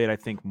never played, I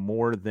think,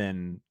 more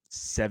than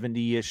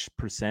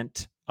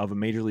 70-ish% of a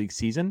major league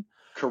season.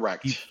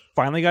 Correct. He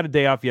finally got a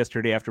day off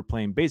yesterday after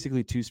playing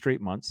basically 2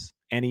 straight months,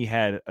 and he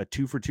had a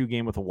 2-for-2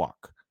 game with a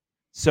walk.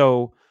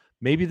 So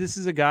maybe this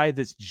is a guy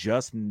that's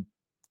just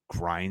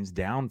grinds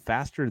down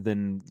faster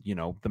than,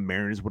 the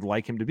Mariners would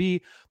like him to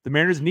be. The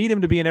Mariners need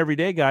him to be an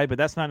everyday guy, but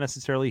that's not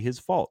necessarily his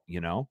fault,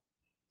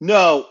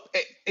 No,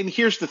 and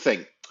here's the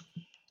thing.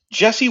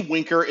 Jesse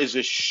Winker is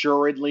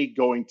assuredly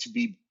going to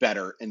be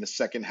better in the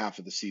second half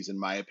of the season,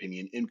 in my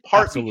opinion, in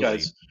part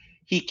because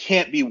he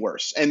can't be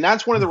worse. And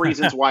that's one of the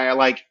reasons why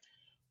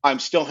I'm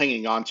still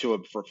hanging on to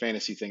him for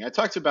fantasy thing. I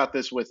talked about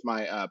this with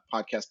my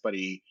podcast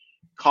buddy,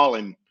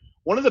 Colin.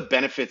 One of the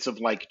benefits of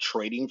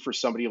trading for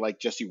somebody like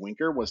Jesse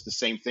Winker was the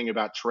same thing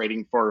about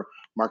trading for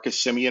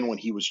Marcus Semien when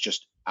he was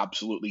just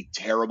absolutely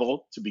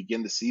terrible to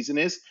begin the season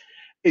is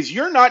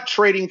you're not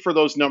trading for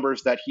those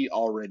numbers that he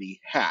already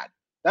had.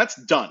 That's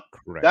done.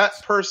 Correct.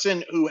 That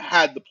person who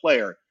had the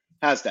player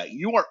has that.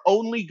 You are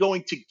only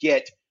going to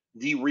get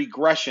the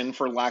regression,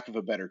 for lack of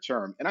a better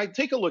term. And I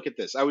take a look at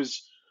this. I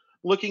was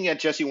looking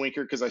at Jesse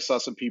Winker because I saw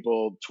some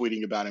people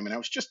tweeting about him, and I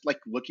was just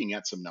looking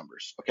at some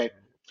numbers. Okay.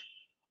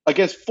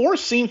 Against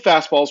 4-seam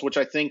fastballs, which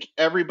I think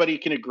everybody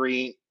can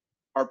agree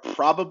are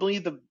probably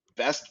the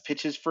best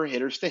pitches for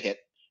hitters to hit,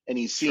 and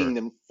he's seeing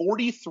them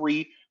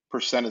 43%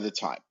 of the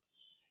time.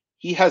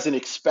 He has an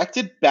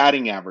expected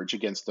batting average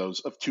against those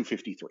of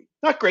 253.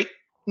 Not great,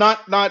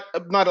 not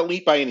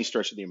elite by any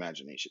stretch of the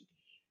imagination.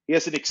 He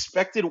has an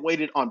expected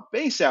weighted on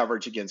base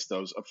average against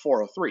those of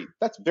 403.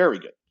 That's very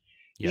good.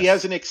 Yes. He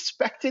has an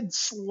expected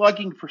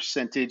slugging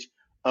percentage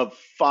of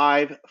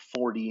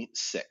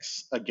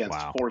 546 against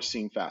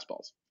 4-seam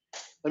fastballs.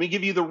 Let me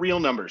give you the real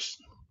numbers.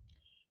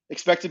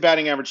 Expected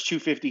batting average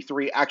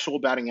 253, actual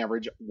batting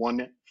average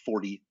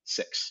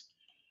 146.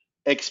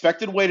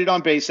 Expected weighted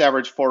on base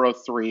average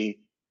 403,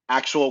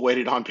 actual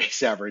weighted on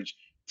base average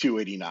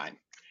 289.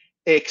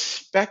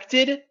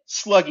 Expected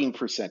slugging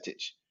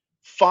percentage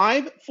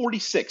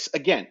 546.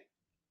 Again,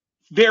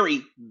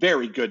 very,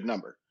 very good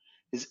number.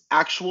 His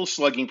actual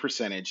slugging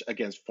percentage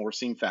against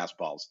 4-seam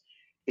fastballs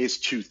is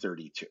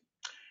 232.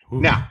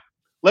 Ooh. Now,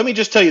 let me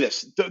just tell you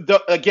this.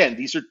 Again,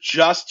 these are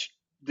just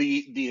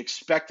the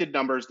expected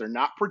numbers. They're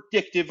not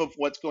predictive of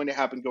what's going to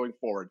happen going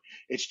forward.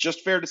 It's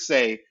just fair to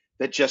say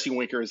that Jesse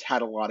Winker has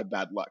had a lot of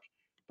bad luck.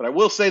 But I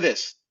will say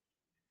this.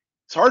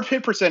 His hard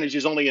hit percentage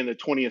is only in the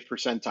 20th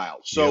percentile.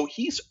 So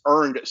he's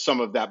earned some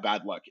of that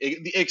bad luck.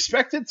 The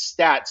expected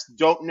stats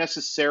don't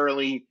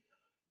necessarily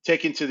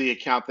take into the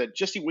account that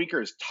Jesse Winker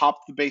has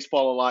topped the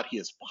baseball a lot. He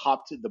has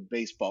popped the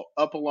baseball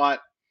up a lot.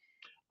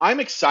 I'm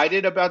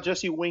excited about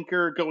Jesse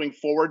Winker going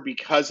forward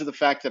because of the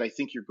fact that I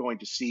think you're going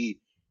to see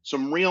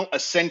some real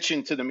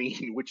ascension to the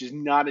mean, which is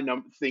not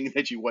a thing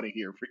that you want to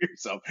hear for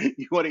yourself.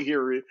 You want to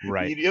hear,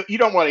 you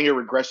don't want to hear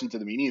regression to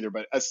the mean either,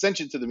 but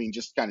ascension to the mean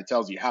just kind of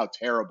tells you how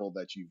terrible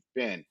that you've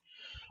been.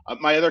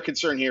 My other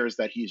concern here is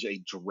that he's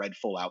a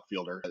dreadful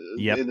outfielder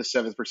in the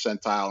 7th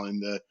percentile, in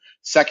the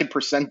 2nd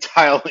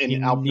percentile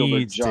in outfielder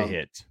needs jump. To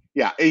hit.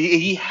 Yeah,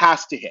 he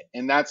has to hit.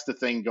 And that's the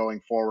thing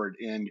going forward.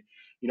 And,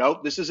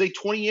 this is a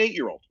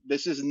 28-year-old.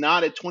 This is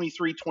not a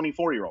 23,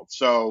 24-year-old.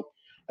 So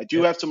I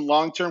do have some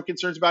long-term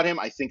concerns about him.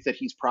 I think that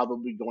he's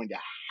probably going to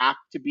have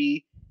to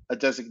be a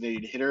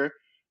designated hitter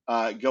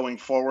going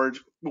forward,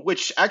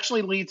 which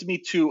actually leads me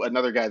to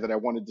another guy that I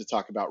wanted to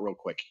talk about real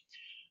quick.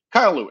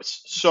 Kyle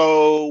Lewis.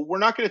 So we're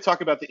not going to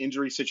talk about the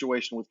injury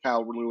situation with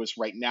Kyle Lewis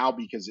right now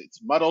because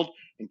it's muddled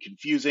and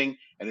confusing,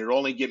 and it'll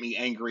only get me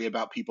angry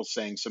about people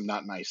saying some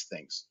not nice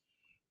things.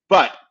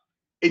 But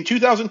in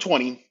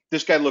 2020,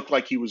 this guy looked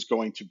like he was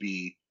going to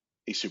be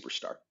a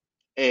superstar.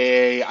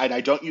 And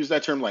I don't use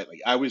that term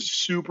lightly. I was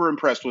super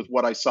impressed with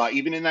what I saw,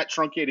 even in that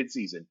truncated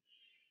season.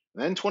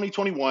 And then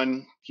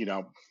 2021,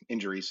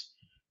 injuries.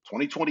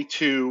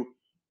 2022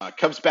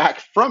 comes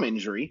back from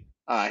injury,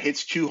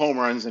 hits 2 home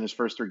runs in his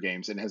first 3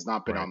 games, and has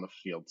not been Right. on the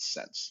field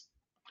since.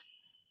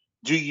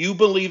 Do you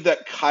believe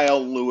that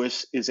Kyle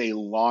Lewis is a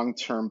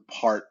long-term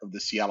part of the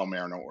Seattle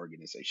Mariner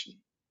organization?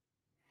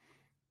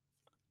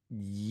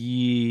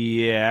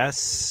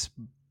 Yes,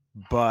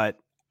 but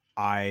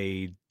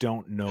I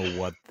don't know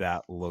what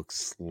that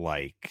looks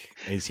like.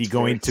 Is he It's a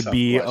very going to tough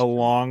be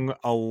question.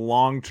 a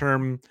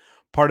long-term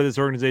part of this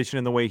organization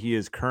in the way he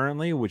is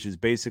currently, which is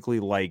basically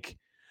like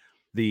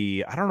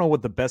I don't know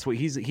what the best way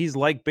he's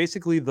like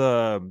basically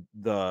the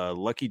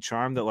Lucky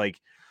Charm that like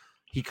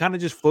he kind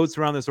of just floats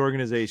around this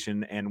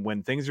organization, and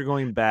when things are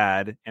going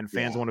bad and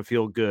fans Yeah. want to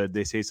feel good,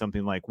 they say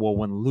something like, well,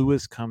 when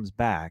Lewis comes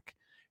back,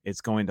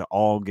 it's going to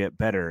all get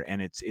better.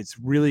 And it's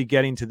really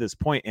getting to this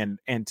point.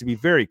 And to be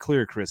very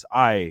clear, Chris,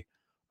 I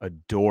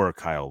adore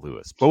Kyle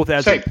Lewis, both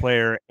as Same. a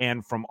player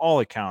and from all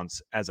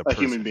accounts as a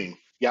person, human being.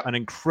 Yep. an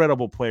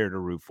incredible player to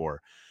root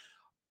for.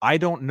 I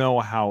don't know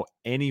how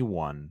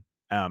anyone,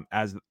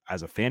 as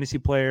a fantasy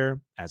player,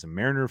 as a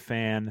Mariner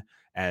fan,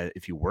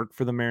 if you work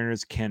for the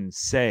Mariners, can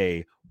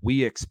say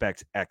we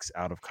expect X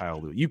out of Kyle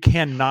Lewis. You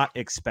cannot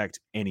expect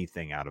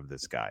anything out of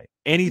this guy.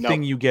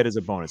 Anything you get is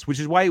a bonus, which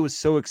is why it was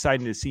so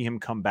exciting to see him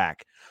come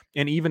back.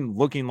 And even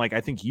looking like, I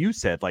think you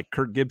said, like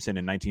Kirk Gibson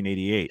in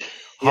 1988,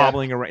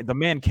 hobbling around. The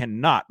man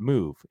cannot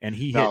move. And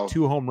he hit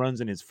 2 home runs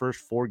in his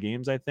first 4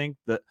 games, I think.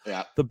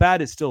 The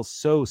bat is still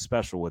so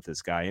special with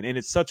this guy. And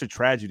it's such a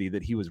tragedy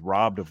that he was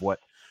robbed of what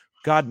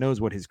God knows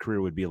what his career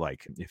would be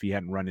like if he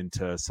hadn't run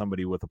into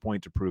somebody with a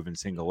point to prove in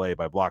single A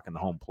by blocking the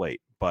home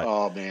plate. But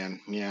oh man,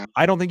 yeah,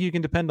 I don't think you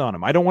can depend on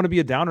him. I don't want to be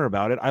a downer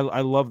about it.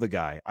 I love the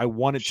guy. I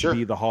want it to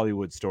be the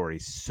Hollywood story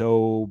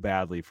so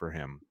badly for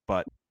him,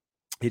 but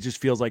it just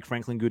feels like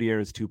Franklin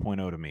Gutierrez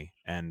 2.0 to me,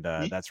 and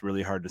that's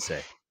really hard to say.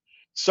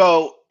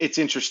 So it's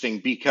interesting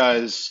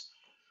because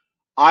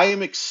I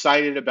am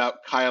excited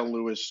about Kyle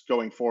Lewis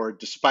going forward,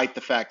 despite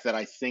the fact that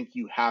I think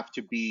you have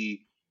to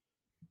be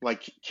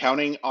like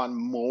counting on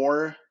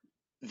more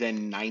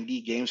than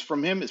 90 games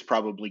from him is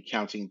probably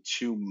counting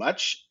too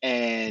much.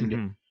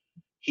 And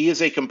he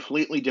is a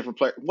completely different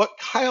player. What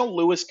Kyle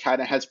Lewis kind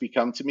of has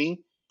become to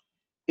me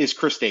is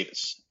Chris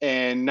Davis,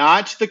 and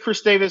not the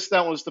Chris Davis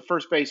that was the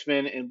first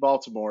baseman in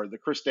Baltimore, the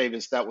Chris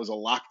Davis that was a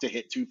lock to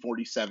hit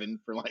 247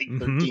 for like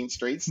 13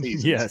 straight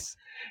seasons. Yes.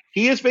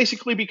 He has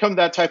basically become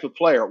that type of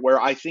player where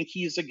I think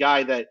he's a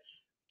guy that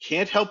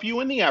can't help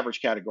you in the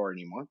average category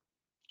anymore.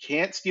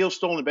 Can't steal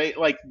stolen base.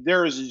 Like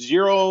there is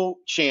zero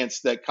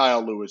chance that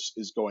Kyle Lewis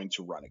is going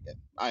to run again.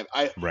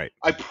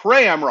 I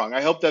pray I'm wrong.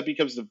 I hope that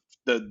becomes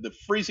the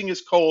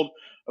freezingest cold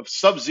of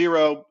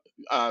Sub-Zero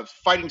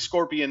fighting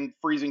Scorpion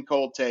freezing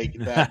cold take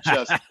that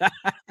just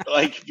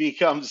like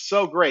becomes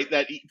so great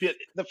that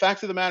the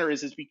fact of the matter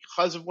is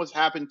because of what's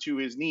happened to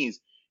his knees,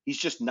 he's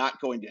just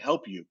not going to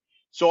help you.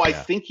 So I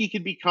think he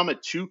could become a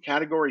 2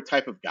 category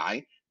type of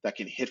guy that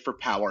can hit for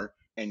power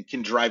and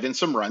can drive in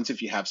some runs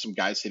if you have some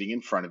guys hitting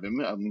in front of him.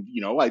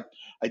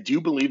 I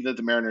do believe that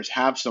the Mariners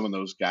have some of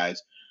those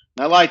guys.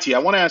 And I lied to you. I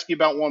want to ask you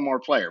about one more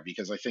player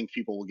because I think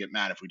people will get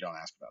mad if we don't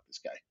ask about this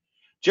guy.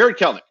 Jarred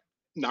Kelenic,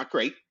 not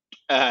great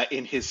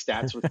in his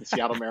stats with the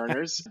Seattle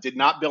Mariners. Did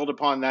not build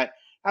upon that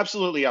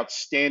absolutely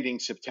outstanding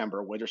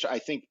September, which I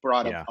think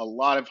brought up a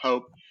lot of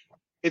hope.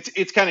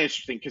 It's kind of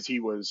interesting because he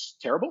was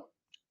terrible.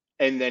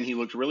 And then he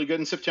looked really good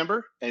in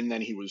September. And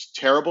then he was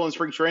terrible in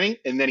spring training.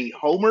 And then he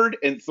homered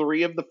in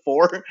 3 of the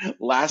 4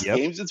 last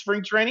games in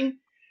spring training.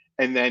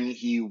 And then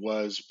he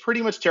was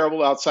pretty much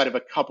terrible outside of a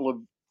couple of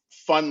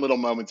fun little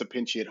moments of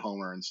pinch hit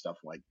homer and stuff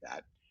like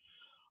that.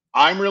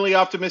 I'm really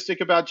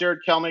optimistic about Jarred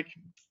Kelenic.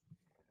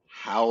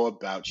 How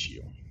about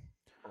you?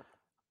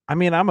 I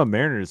mean, I'm a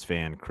Mariners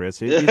fan,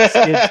 Chris.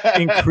 It's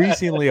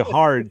increasingly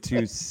hard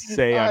to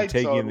say I'm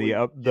taking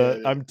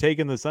I'm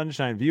taking the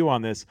sunshine view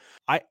on this.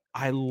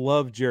 I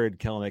love Jarred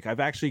Kelenic. I've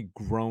actually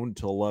grown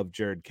to love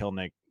Jarred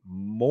Kelenic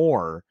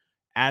more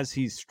as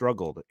he's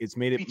struggled. It's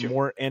made it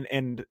more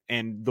and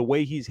the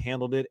way he's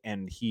handled it,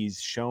 and he's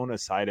shown a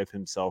side of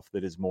himself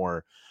that is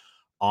more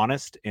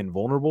honest and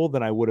vulnerable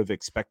than I would have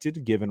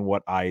expected, given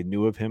what I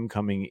knew of him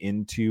coming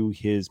into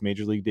his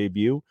major league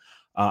debut.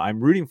 I'm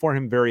rooting for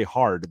him very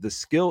hard. The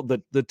skill,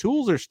 the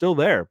tools are still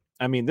there.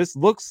 I mean, this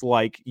looks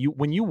like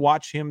when you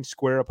watch him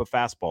square up a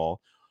fastball,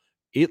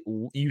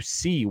 you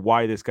see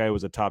why this guy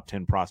was a top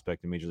 10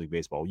 prospect in Major League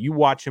Baseball. You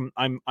watch him.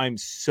 I'm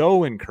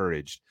so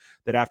encouraged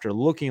that after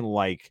looking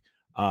like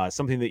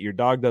something that your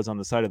dog does on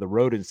the side of the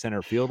road in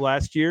center field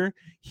last year,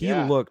 he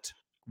looked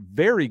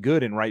very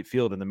good in right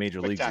field in the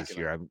major leagues this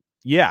year.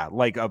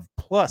 Like a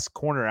plus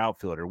corner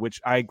outfielder,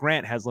 which I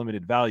grant has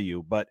limited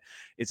value, but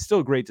it's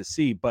still great to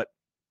see. But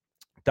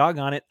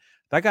doggone it,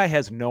 that guy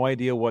has no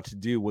idea what to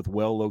do with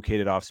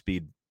well-located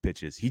off-speed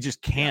pitches. He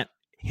just can't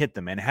hit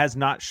them and has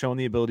not shown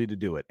the ability to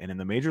do it. And in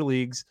the major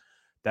leagues,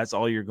 that's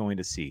all you're going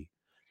to see.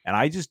 And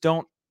I just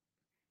don't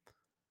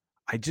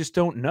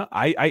know.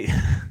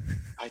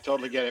 I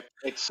totally get it.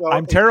 It's so.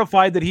 I'm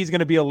terrified that he's going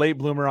to be a late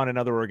bloomer on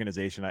another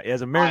organization.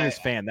 As a Mariners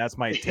fan, that's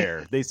my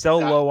terror. They sell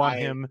low on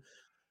him.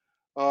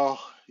 Oh,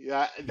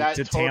 yeah, that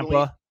to totally,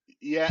 Tampa.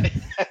 Yeah.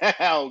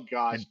 Oh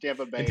gosh,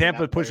 Tampa Bay. And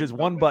Tampa pushes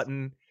one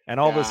button, and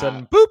all of a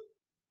sudden, boop,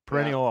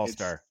 perennial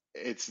all-star.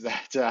 It's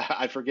that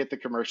I forget the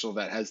commercial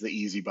that has the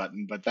easy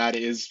button, but that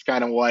is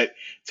kind of what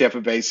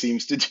Tampa Bay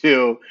seems to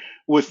do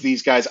with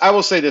these guys. I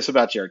will say this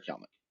about Jarred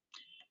Kelenic.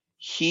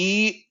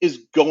 He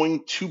is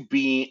going to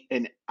be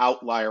an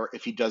outlier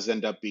if he does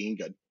end up being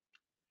good,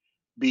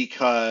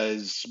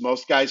 because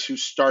most guys who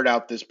start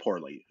out this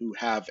poorly, who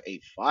have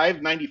a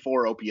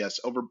 594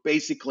 OPS over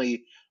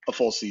basically a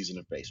full season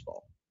of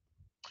baseball,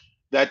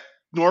 that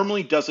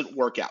normally doesn't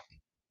work out.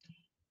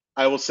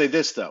 I will say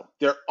this, though.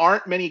 There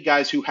aren't many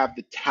guys who have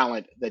the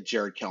talent that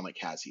Jarred Kelenic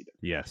has either.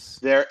 Yes.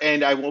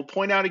 And I will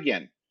point out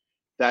again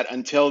that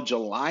until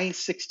July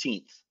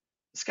 16th,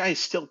 this guy is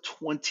still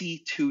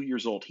 22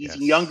 years old. He's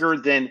younger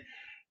than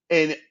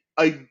a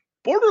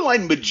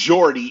borderline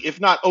majority, if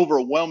not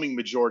overwhelming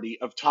majority,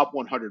 of top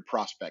 100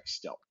 prospects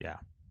still. Yeah.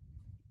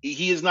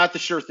 He is not the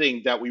sure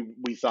thing that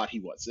we thought he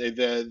was.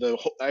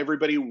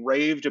 Everybody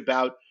raved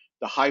about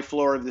the high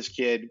floor of this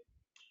kid.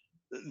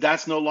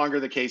 That's no longer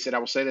the case. And I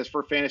will say this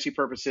for fantasy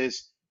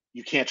purposes,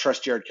 you can't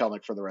trust Jarred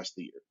Kelenic for the rest of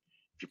the year.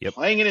 If you're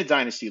playing in a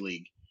dynasty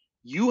league,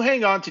 you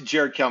hang on to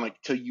Jarred Kelenic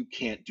till you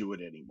can't do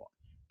it anymore,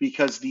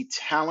 because the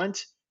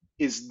talent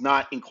is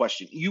not in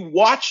question. You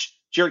watch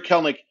Jarred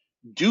Kelenic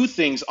do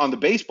things on the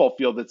baseball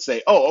field that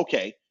say, oh,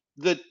 okay,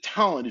 the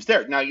talent is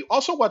there. Now, you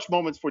also watch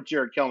moments for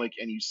Jarred Kelenic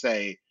and you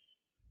say,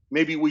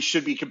 maybe we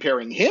should be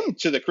comparing him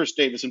to the Chris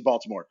Davis in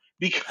Baltimore,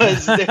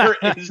 because there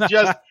is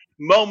just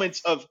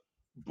moments of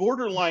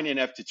borderline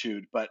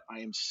ineptitude. But I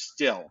am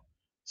still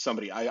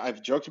somebody,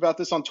 I've joked about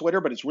this on Twitter,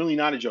 but it's really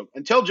not a joke.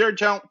 Until Jarred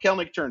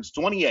Kelenic turns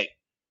 28,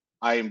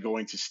 I am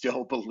going to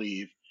still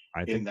believe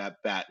in that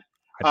bat.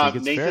 I think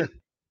it's Nathan, fair.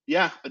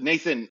 Yeah,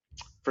 Nathan,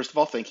 first of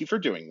all, thank you for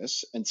doing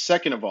this. And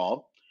second of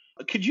all,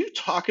 could you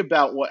talk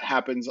about what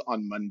happens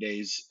on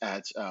Mondays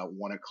at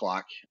 1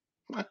 o'clock?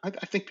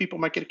 I think people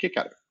might get a kick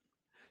out of it.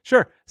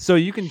 Sure. So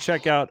you can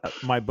check out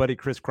my buddy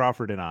Chris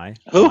Crawford and I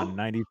on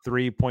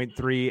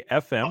 93.3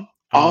 FM.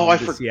 I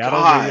the forgot.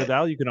 Seattle Radio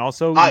Dial. You can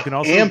also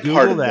Google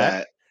part of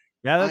that.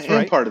 Yeah, that's I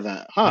right. am part of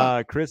that.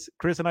 Huh.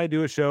 Chris and I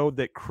do a show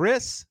that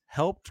Chris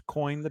helped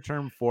coin the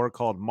term for,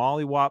 called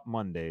Mollywop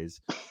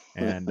Mondays.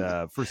 And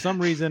for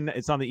some reason,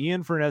 it's on the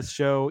Ian Furness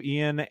show.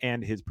 Ian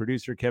and his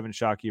producer, Kevin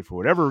Shockey, for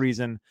whatever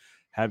reason,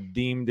 have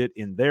deemed it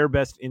in their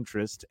best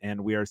interest,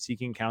 and we are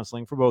seeking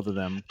counseling for both of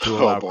them to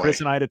allow Chris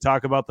and I to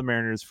talk about the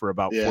Mariners for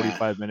about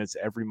 45 minutes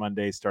every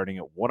Monday, starting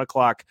at 1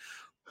 o'clock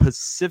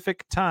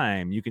Pacific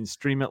time. You can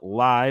stream it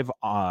live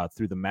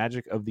through the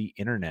magic of the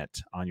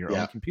internet on your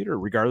own computer,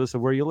 regardless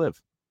of where you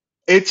live.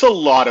 It's a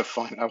lot of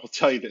fun. I will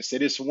tell you this.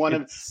 It is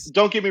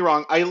don't get me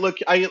wrong. I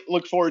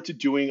look forward to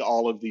doing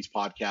all of these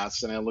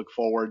podcasts, and I look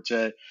forward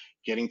to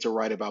getting to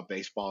write about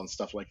baseball and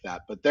stuff like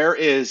that. But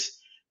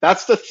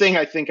that's the thing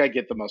I think I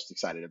get the most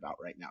excited about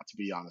right now, to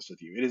be honest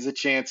with you. It is a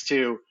chance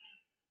to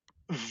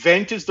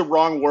vent is the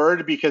wrong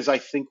word, because I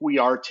think we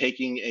are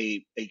taking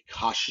a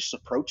cautious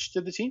approach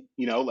to the team.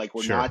 Like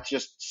we're not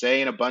just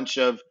saying a bunch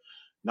of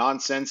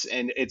nonsense.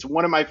 And it's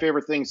one of my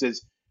favorite things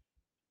is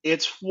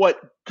it's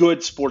what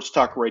good sports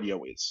talk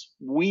radio is.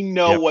 We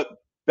know what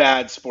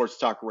bad sports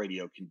talk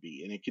radio can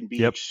be, and it can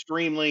be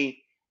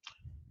extremely,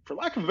 for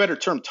lack of a better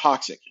term,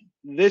 toxic.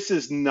 This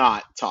is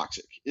not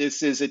toxic.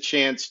 This is a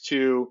chance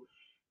to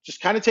just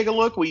kind of take a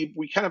look. We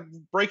kind of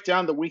break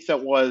down the week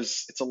that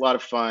was. It's a lot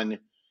of fun.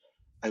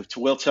 I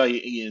will tell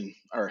you, Ian,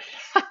 or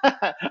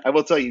I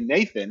will tell you,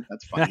 Nathan.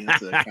 That's funny.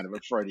 That's a kind of a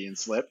Freudian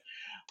slip.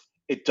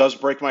 It does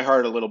break my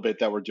heart a little bit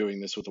that we're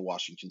doing this with the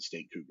Washington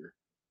State Cougar.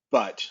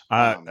 But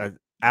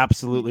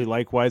absolutely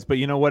likewise. But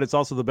you know what? It's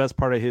also the best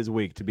part of his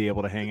week to be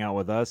able to hang out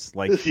with us.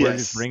 Like we're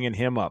just bringing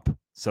him up,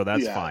 so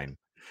that's fine.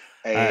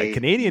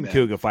 Canadian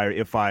Cougar,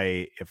 if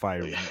I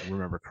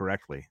remember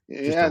correctly.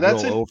 That's a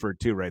little over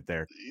 2 right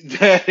there.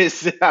 That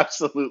is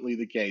absolutely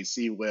the case.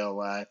 He will.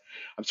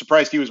 I'm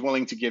surprised he was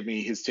willing to give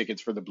me his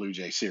tickets for the Blue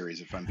Jay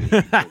series. If I'm being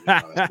completely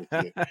honest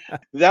with you,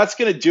 that's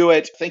going to do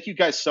it. Thank you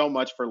guys so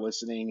much for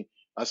listening.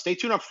 Stay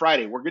tuned on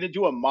Friday. We're going to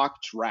do a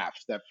mock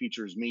draft that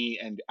features me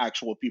and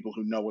actual people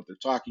who know what they're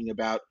talking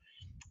about.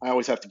 I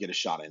always have to get a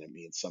shot in at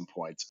me at some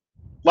point.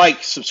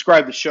 Like,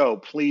 subscribe to the show,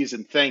 please,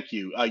 and thank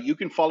you. You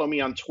can follow me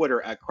on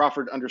Twitter at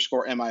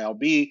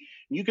Crawford_MILB.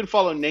 You can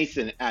follow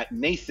Nathan at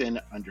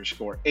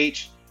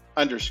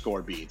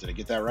Nathan_H_B. Did I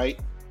get that right?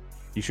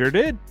 You sure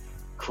did.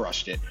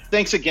 Crushed it.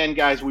 Thanks again,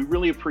 guys. We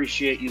really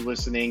appreciate you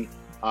listening.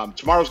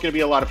 Tomorrow's going to be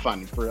a lot of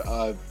fun for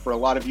a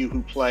lot of you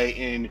who play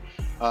in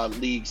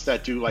leagues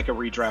that do like a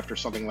redraft or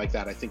something like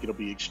that. I think it'll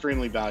be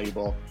extremely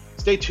valuable.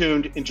 Stay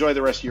tuned. Enjoy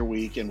the rest of your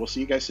week, and we'll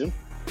see you guys soon.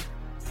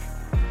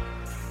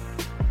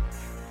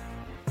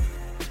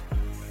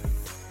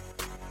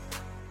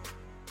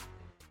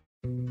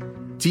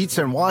 Dietz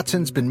 &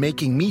 Watson's been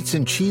making meats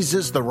and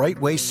cheeses the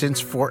right way since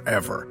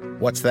forever.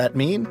 What's that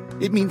mean?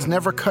 It means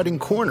never cutting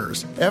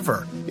corners,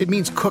 ever. It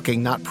means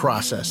cooking, not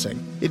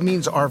processing. It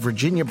means our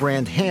Virginia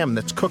brand ham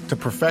that's cooked to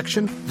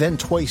perfection, then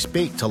twice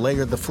baked to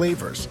layer the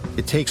flavors.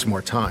 It takes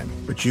more time,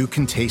 but you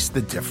can taste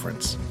the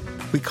difference.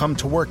 We come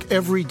to work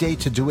every day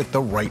to do it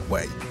the right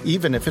way,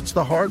 even if it's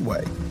the hard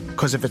way.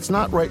 Because if it's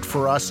not right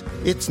for us,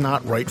 it's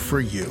not right for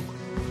you.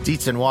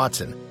 Dietz &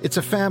 Watson, it's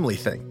a family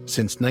thing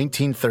since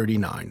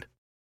 1939.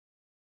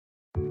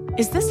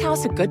 Is this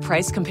house a good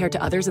price compared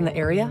to others in the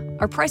area?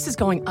 Are prices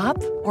going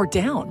up or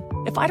down?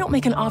 If I don't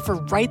make an offer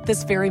right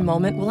this very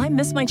moment, will I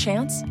miss my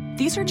chance?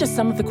 These are just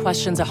some of the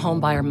questions a home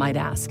buyer might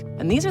ask.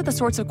 And these are the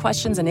sorts of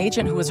questions an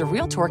agent who is a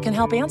Realtor can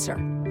help answer.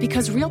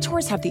 Because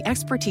Realtors have the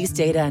expertise,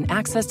 data, and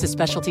access to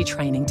specialty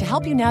training to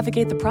help you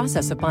navigate the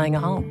process of buying a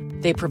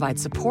home. They provide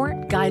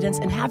support, guidance,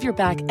 and have your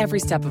back every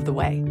step of the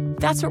way.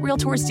 That's what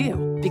Realtors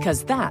do,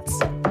 because that's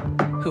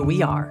who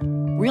we are.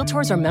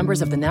 Realtors are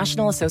members of the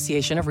National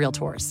Association of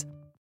Realtors.